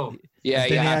to go. Yeah,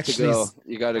 you have to go.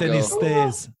 You got to go. Then he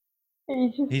stays.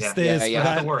 He stays for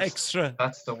that extra.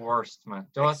 That's the worst, man.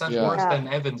 That's worse than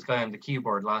Evan's guy on the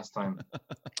keyboard last time.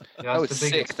 That was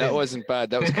sick. That wasn't bad.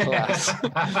 That was class.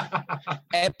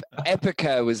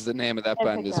 Epica was the name of that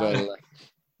band as well. Like.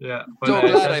 Yeah. So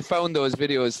glad I found those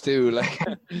videos too. Like.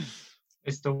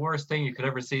 It's the worst thing you could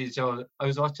ever see, Joe. I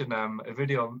was watching a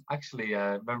video. Actually,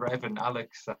 remember Evan,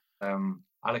 Alex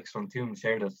from Tomb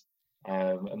shared it.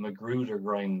 A Magruder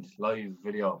grind live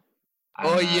video.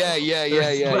 And, yeah.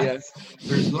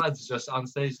 There's lads just on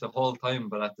stage the whole time,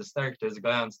 but at the start there's a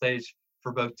guy on stage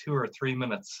for about 2 or 3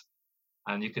 minutes,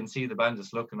 and you can see the band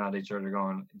just looking at each other,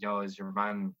 going, "Yo, is your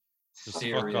man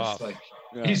serious?" Like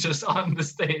he's just on the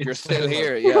stage. You're still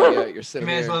here, You're still here. You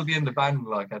may as well be in the band,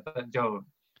 like Joe.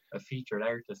 A featured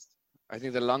artist. I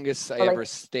think the longest I ever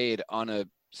stayed on a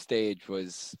stage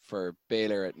was for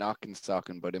Baylor at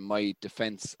Knockenstocken, but in my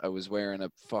defense, I was wearing a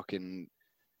fucking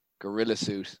gorilla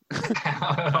suit.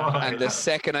 And the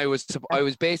second I was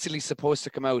basically supposed to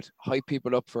come out, hype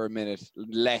people up for a minute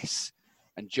less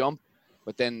and jump,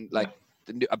 but then like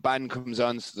a band comes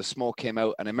on, so the smoke came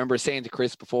out, and I remember saying to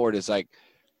Chris before, it's like,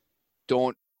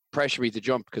 don't pressure me to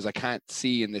jump because I can't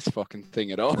see in this fucking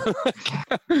thing at all.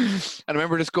 And I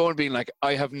remember just going, being like,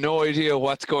 I have no idea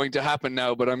what's going to happen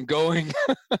now, but I'm going.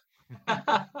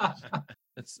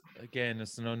 It's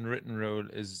an unwritten rule,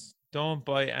 is don't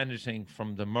buy anything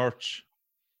from the merch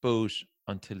booth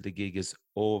until the gig is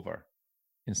over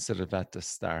instead of at the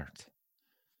start,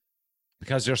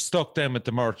 because you're stuck then with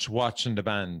the merch watching the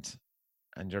band.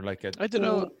 And you're like, I don't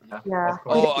know. Yeah.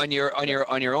 Oh, on your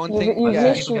own thing. People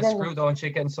get screwed on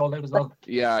shit getting sold out as well.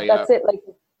 Yeah. That's it. Like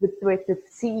with the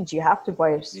Siege, you have to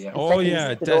buy it. Yeah. Oh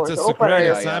yeah, that's a great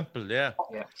example. Yeah.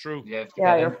 True.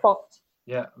 Yeah, you're fucked.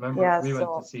 Yeah. Remember we went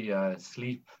to see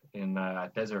Sleep in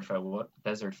Desert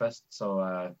Fest.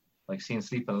 So like seeing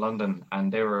Sleep in London, and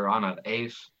they were on at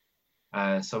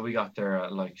 8. So we got there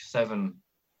at like 7,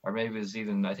 or maybe it was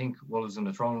even, I think Wolves in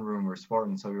the Throne Room were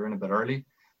sporting, so we were in a bit early.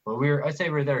 But I'd say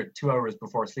we were there 2 hours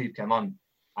before Sleep came on,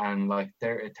 and like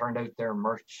it turned out their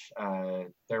merch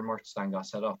stand got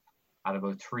set up at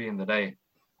about 3 in the day,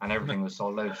 and everything was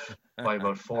sold out by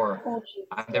about 4.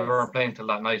 And they weren't playing till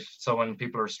that night. So when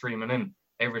people are streaming in,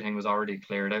 everything was already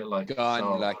cleared out. Like, gone.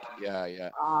 So like, yeah.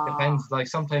 Depends. Like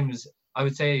sometimes I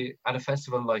would say at a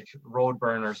festival like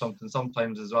Roadburn or something,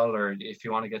 sometimes as well, or if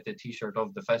you want to get the T-shirt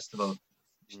of the festival,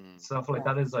 stuff like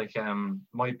that is like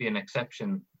might be an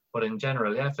exception. But in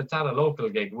general, yeah, if it's at a local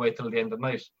gig, wait till the end of the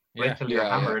night. Wait till you're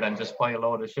hammered and just buy a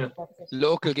load of shit.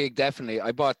 Local gig, definitely.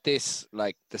 I bought this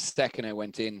like the second I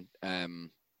went in, and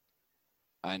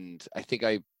I think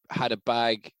I had a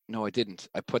bag. No, I didn't.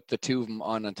 I put the 2 of them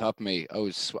on top of me.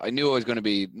 I knew I was going to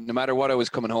be, no matter what I was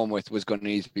coming home with, was going to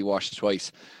need to be washed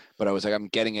twice. But I was like, I'm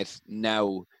getting it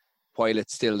now while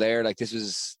it's still there. Like, this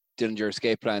was Dillinger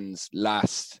Escape Plan's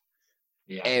last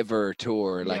ever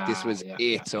tour. Like, this was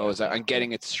it. So I was like, I'm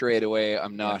getting it straight away.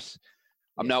 I'm not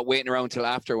waiting around till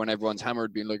after when everyone's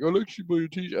hammered being like, I'll actually buy a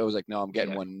T-shirt. I was like, no, I'm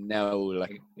getting one now.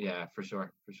 Like, yeah, for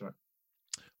sure.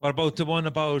 What about the one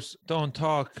about don't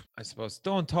talk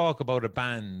about a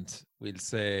band, we'll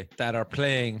say, that are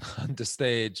playing on the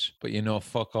stage, but you know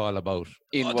fuck all about.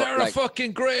 They're a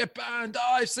fucking great band.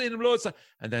 I've seen them loads of,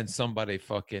 and then somebody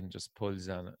fucking just pulls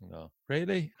on it and go,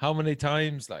 really? How many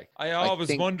times? Like, I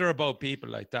always wonder about people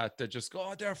like that. They just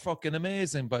go, they're fucking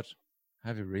amazing, but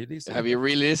have you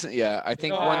really listened? Yeah, I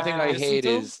think one thing I hate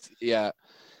is,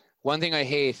 one thing I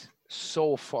hate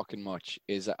so fucking much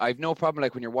is I've no problem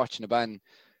like when you're watching a band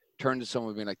turn to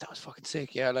someone being like, that was fucking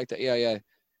sick. Yeah, I like that. Yeah.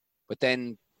 But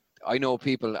then I know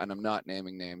people, and I'm not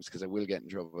naming names because I will get in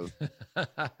trouble.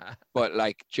 But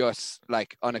like, just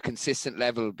like on a consistent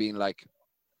level being like,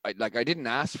 I didn't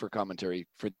ask for commentary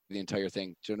for the entire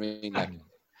thing. Do you know what I mean? Like,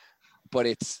 but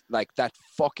it's like that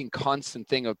fucking constant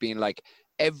thing of being like,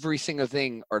 every single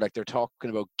thing, or like they're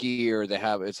talking about gear they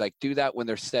have. It's like, do that when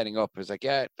they're setting up. It's like,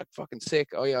 yeah, like fucking sick.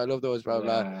 Oh yeah, I love those, blah,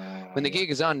 blah. When the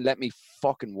gig is on, let me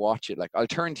fucking watch it. Like, I'll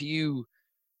turn to you.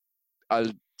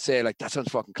 I'll say like, that sounds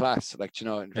fucking class. Like, you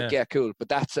know, and like, yeah, cool. But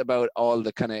that's about all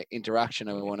the kind of interaction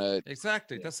I want to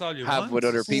That's all you have want with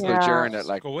other people during it.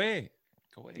 Like, go away.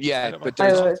 Yeah, but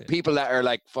there's people that are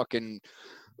like fucking,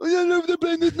 oh yeah, I love the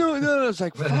band. No. It's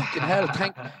like, fucking hell.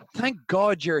 Thank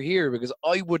God you're here, because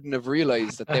I wouldn't have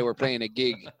realized that they were playing a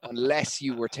gig unless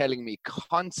you were telling me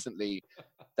constantly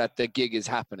that the gig is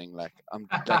happening. Like, I'm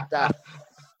like,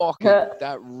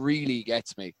 that really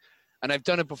gets me. And I've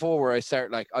done it before where I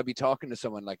start like, I'll be talking to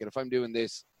someone like, and if I'm doing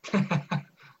this,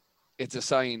 it's a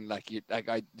sign like,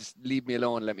 I just leave me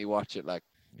alone, let me watch it. Like,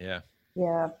 yeah.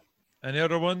 Any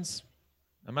other ones?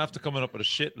 I'm after coming up with a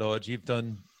shitload. You've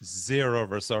done zero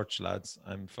research, lads.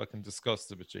 I'm fucking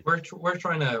disgusted with you. We're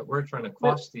trying to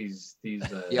quash these.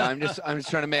 Yeah, I'm just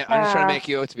trying to make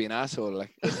you out to be an asshole.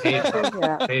 Like,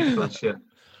 hateful shit.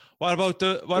 What about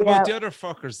the other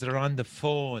fuckers that are on the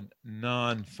phone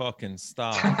non-fucking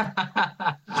stop?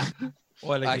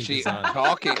 Actually,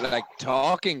 talking on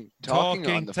the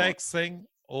phone. Texting.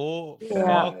 Oh,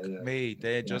 fuck me!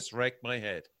 They just wrecked my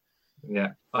head. Yeah,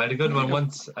 I had a good one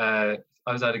once.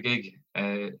 I was at a gig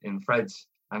in Fred's,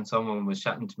 and someone was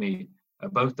chatting to me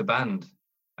about the band,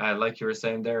 like you were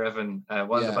saying there, Evan,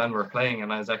 while the band were playing,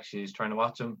 and I was actually trying to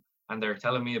watch them, and they were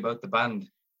telling me about the band,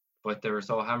 but they were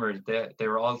so hammered they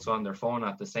were also on their phone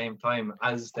at the same time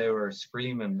as they were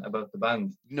screaming about the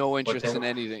band. No interest in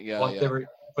anything.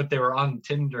 But they were on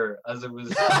Tinder as it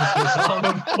was all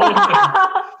unfolding,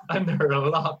 and there were a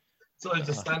lot. So I was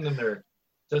just standing there,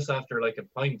 just after like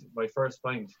my first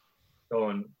pint,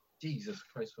 going, Jesus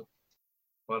Christ!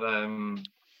 But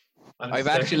I've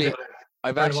actually and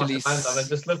I'm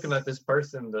just looking at this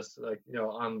person that's like, you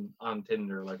know, on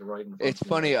Tinder, like right in front. It's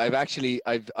funny.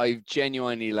 I've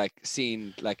genuinely like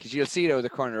seen, like, 'cause you'll see it out of the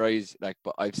corner of your eyes, like,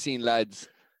 but I've seen lads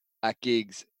at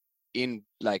gigs in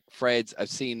like Fred's. I've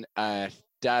seen at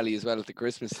Dally as well at the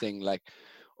Christmas thing, like,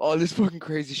 all this fucking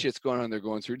crazy shit's going on. They're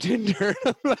going through Tinder.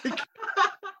 I'm like,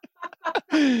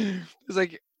 it's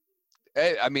like,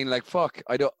 I mean, like, fuck.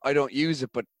 I don't use it,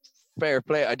 but fair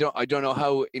play. I don't know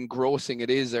how engrossing it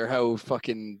is or how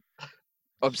fucking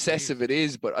obsessive it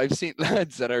is, but I've seen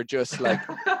lads that are just like,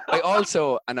 I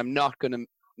also, and I'm not going to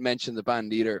mention the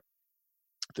band either,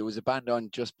 there was a band on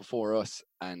just before us,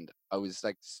 and I was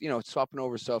like, you know, swapping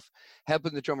over stuff,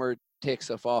 helping the drummer take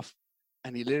stuff off,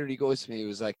 and he literally goes to me, he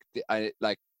was like,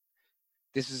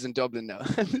 this is in Dublin now,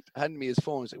 handed me his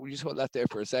phone. He's like, will you just hold that there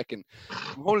for a second?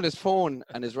 I'm holding his phone,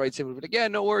 and his right symbol, like, yeah,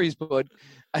 no worries, bud.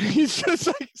 And he's just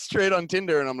like straight on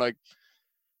Tinder, and I'm like,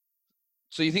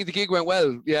 so you think the gig went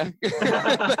well? Yeah.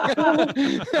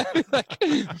 Like,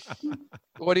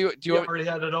 what do you already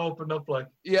had it opened up, like?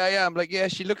 Yeah. I'm like, yeah,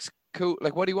 she looks cool.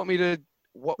 Like, what do you want me to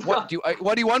what do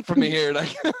you want from me here?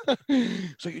 Like,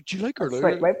 so do you like her?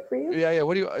 Swipe right for you? Yeah.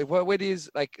 What way is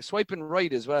like swiping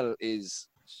right as well is?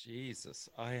 Jesus,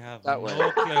 I have that no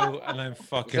way. clue, and I'm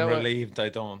fucking relieved I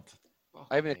don't.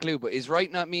 I haven't a clue, but is right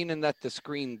not meaning that the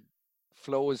screen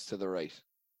flows to the right?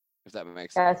 If that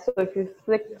makes sense. Yeah, so if you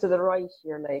flick to the right,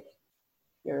 you're like,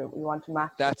 you want to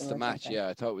match. That's the match, yeah.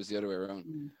 I thought it was the other way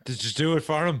around. Did you do it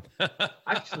for him?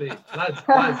 Actually, lads,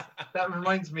 that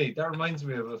reminds me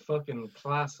of a fucking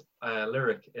class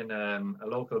lyric in a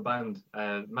local band,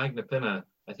 Magna Pinna.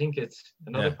 I think it's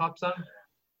another pop song,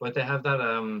 but they have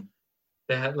that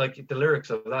they had like the lyrics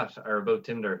of that are about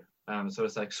Tinder. So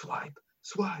it's like swipe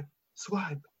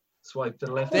to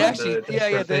the left. They actually,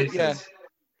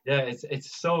 yeah,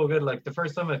 it's so good. Like the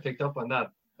first time I picked up on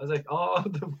that, I was like, oh,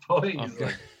 the boys. Okay.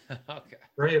 Like, Okay.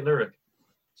 Great lyric.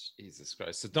 Jesus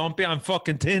Christ! So don't be on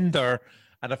fucking Tinder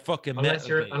at a fucking unless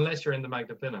you're in the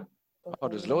Magna Pinna. Oh,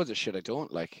 there's loads of shit I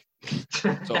don't like.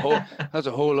 That's a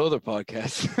whole other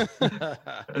podcast.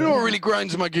 You know what really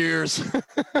grinds my gears?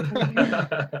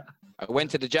 I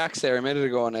went to the Jacks there a minute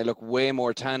ago, and I look way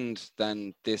more tanned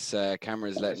than this camera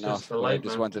is letting off. I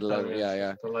just wanted to let,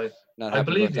 yeah. I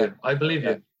believe you. I believe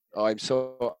you. Oh, I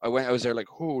was there like,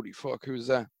 holy fuck, who's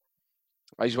that?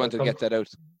 I just wanted to get that out.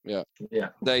 Yeah.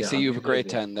 I see you have a great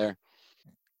tan there.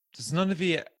 Does none of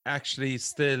you actually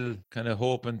still kind of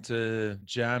hoping to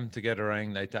jam together or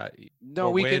anything like that? No,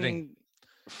 we can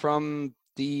from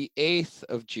the 8th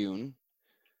of June.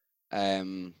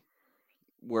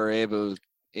 We're able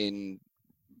in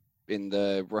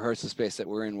the rehearsal space that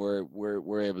we're in.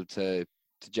 We're able to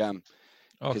jam.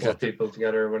 Okay. People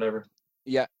together or whatever.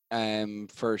 Yeah.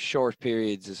 For short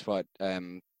periods is what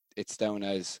it's down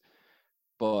as,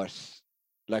 but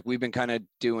like we've been kind of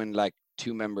doing like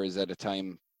 2 members at a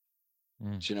time.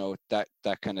 You know, that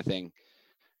kind of thing.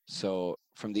 So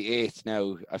from the 8th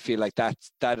now, I feel like that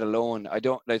alone,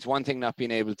 it's one thing not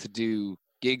being able to do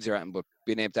gigs or anything, but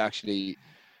being able to actually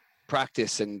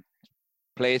practice and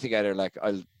play together, like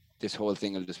this whole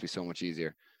thing will just be so much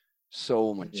easier.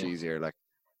 So much easier. Like.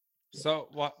 So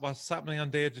what's happening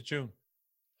on the 8th of June?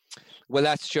 Well,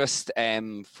 that's just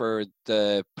for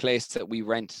the place that we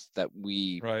rent that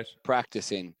we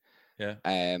practice in. Yeah.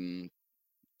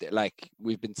 Like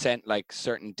we've been sent like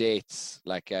certain dates,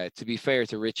 like to be fair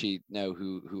to Richie now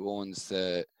who owns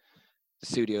the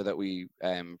studio that we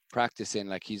practice in,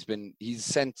 like he's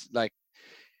sent like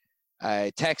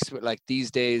text with like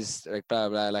these days, like blah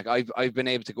blah, like I've been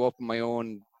able to go up on my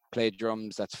own, play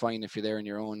drums. That's fine if you're there on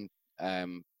your own,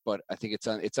 but I think it's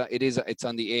on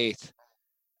the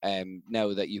 8th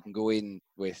now that you can go in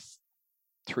with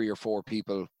 3 or 4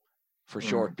 people for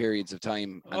short periods of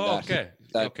time, and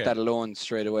that alone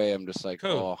straight away I'm just like,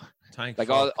 cool. Like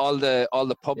all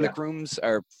the public rooms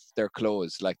they're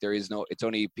closed. Like there is no, it's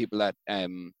only people that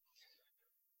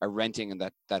are renting and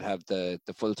that have the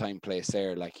full-time place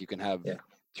there. Like you can have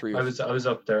 3 or I was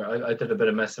up there. I did a bit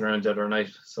of messing around the other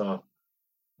night, so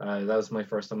that was my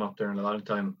first time up there in a long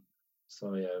time.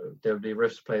 So yeah, there'll be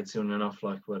riffs played soon enough,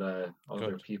 like with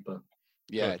other people.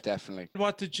 Yeah, definitely.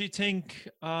 What did you think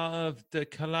of the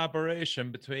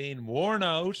collaboration between Worn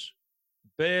Out,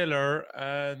 Baylor,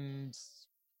 and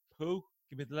who?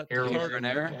 Give me the Hero and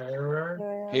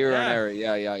Error.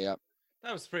 Yeah.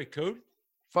 That was pretty cool.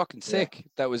 Fucking sick. Yeah.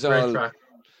 That was great all. Track.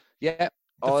 Yeah.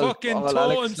 The fucking tone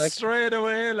Alex, like, straight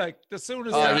away. Like as soon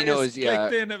as he knows,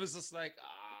 clicked in, it was just like.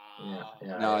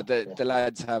 The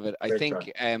lads have it. I think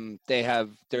they have.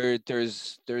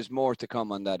 There's more to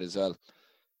come on that as well.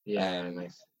 Yeah,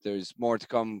 nice. There's more to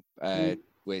come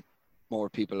with more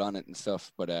people on it and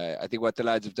stuff. But I think what the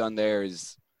lads have done there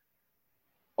is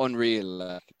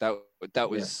unreal. That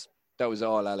was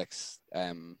all Alex.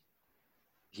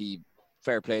 He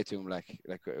fair play to him. Like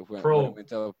when it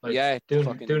went up. Like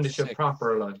doing the shit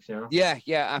proper. Like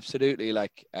Yeah, absolutely.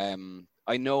 Like I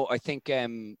think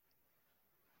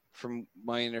from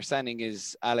my understanding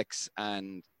is Alex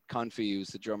and Confi, who's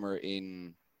the drummer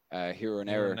in Hero and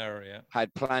Error,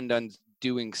 had planned on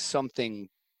doing something,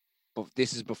 but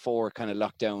this is before kind of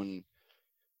lockdown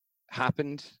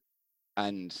happened,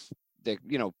 and they,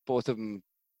 both of them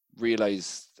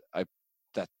realized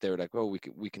that they were like, oh,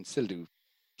 we can still do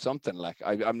something. Like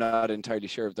I'm not entirely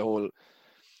sure of the whole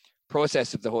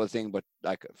process of the whole thing, but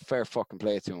like fair fucking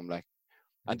play to them, like.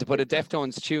 And to put a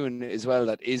Deftones tune as well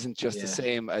that isn't just the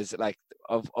same as like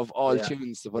of all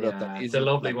tunes to put up, that is a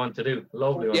lovely one to do.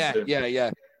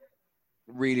 Yeah.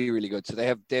 Really, really good. So they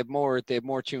have more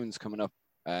tunes coming up.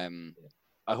 I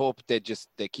hope they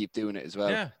keep doing it as well.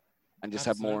 Yeah. And just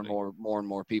absolutely. Have more and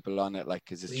more people on it, like,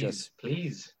 because it's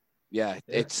please. Yeah,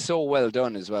 it's so well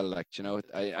done as well. Like,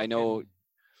 I know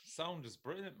sound is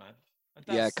brilliant, man.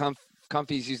 Yeah,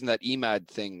 Comfy's using that EMAD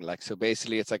thing. Like, so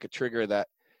basically it's like a trigger that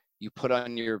you put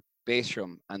on your bass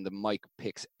drum and the mic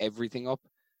picks everything up.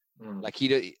 Like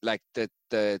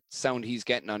the sound he's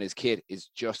getting on his kit is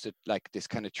just like this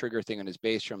kind of trigger thing on his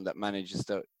bass drum that manages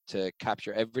to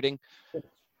capture everything.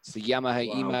 It's the Yamaha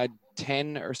EMAD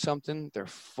 10 or something. They're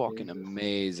fucking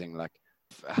amazing. Like,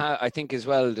 I think as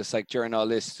well, just like during all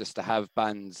this, just to have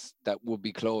bands that would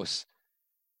be close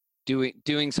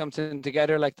doing something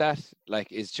together like that,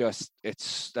 like, is just,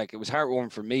 it's like, it was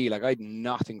heartwarming for me. Like, I had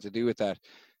nothing to do with that,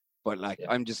 but like,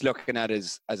 I'm just looking at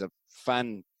it as a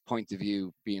fan point of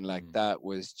view, being like, that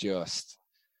was just,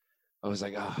 I was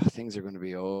like, oh, things are going to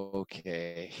be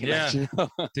okay. Yeah, like, you know?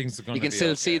 Things are going to be You can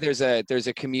still see there's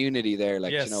a community there.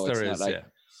 Like, yes, you know, there it's is, not like,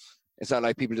 it's not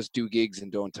like people just do gigs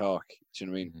and don't talk. Do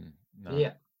you know what I mean? No.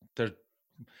 Yeah.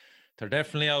 They're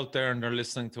definitely out there and they're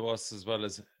listening to us as well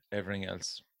as everything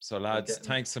else. So lads,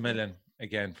 thanks a million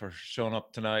again for showing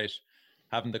up tonight,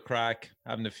 having the crack,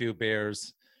 having a few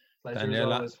beers.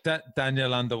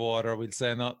 Danielle on the water, we'll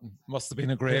say nothing. Must have been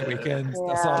a great weekend. Yeah.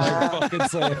 That's all I can fucking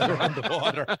say. If you're on the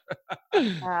water.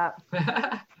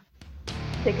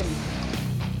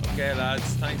 Okay, lads,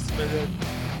 thanks a million.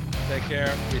 Take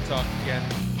care. We talk again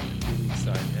in 2 weeks'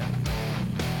 time.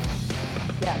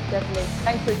 Yeah, definitely.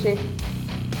 Thanks, Richie.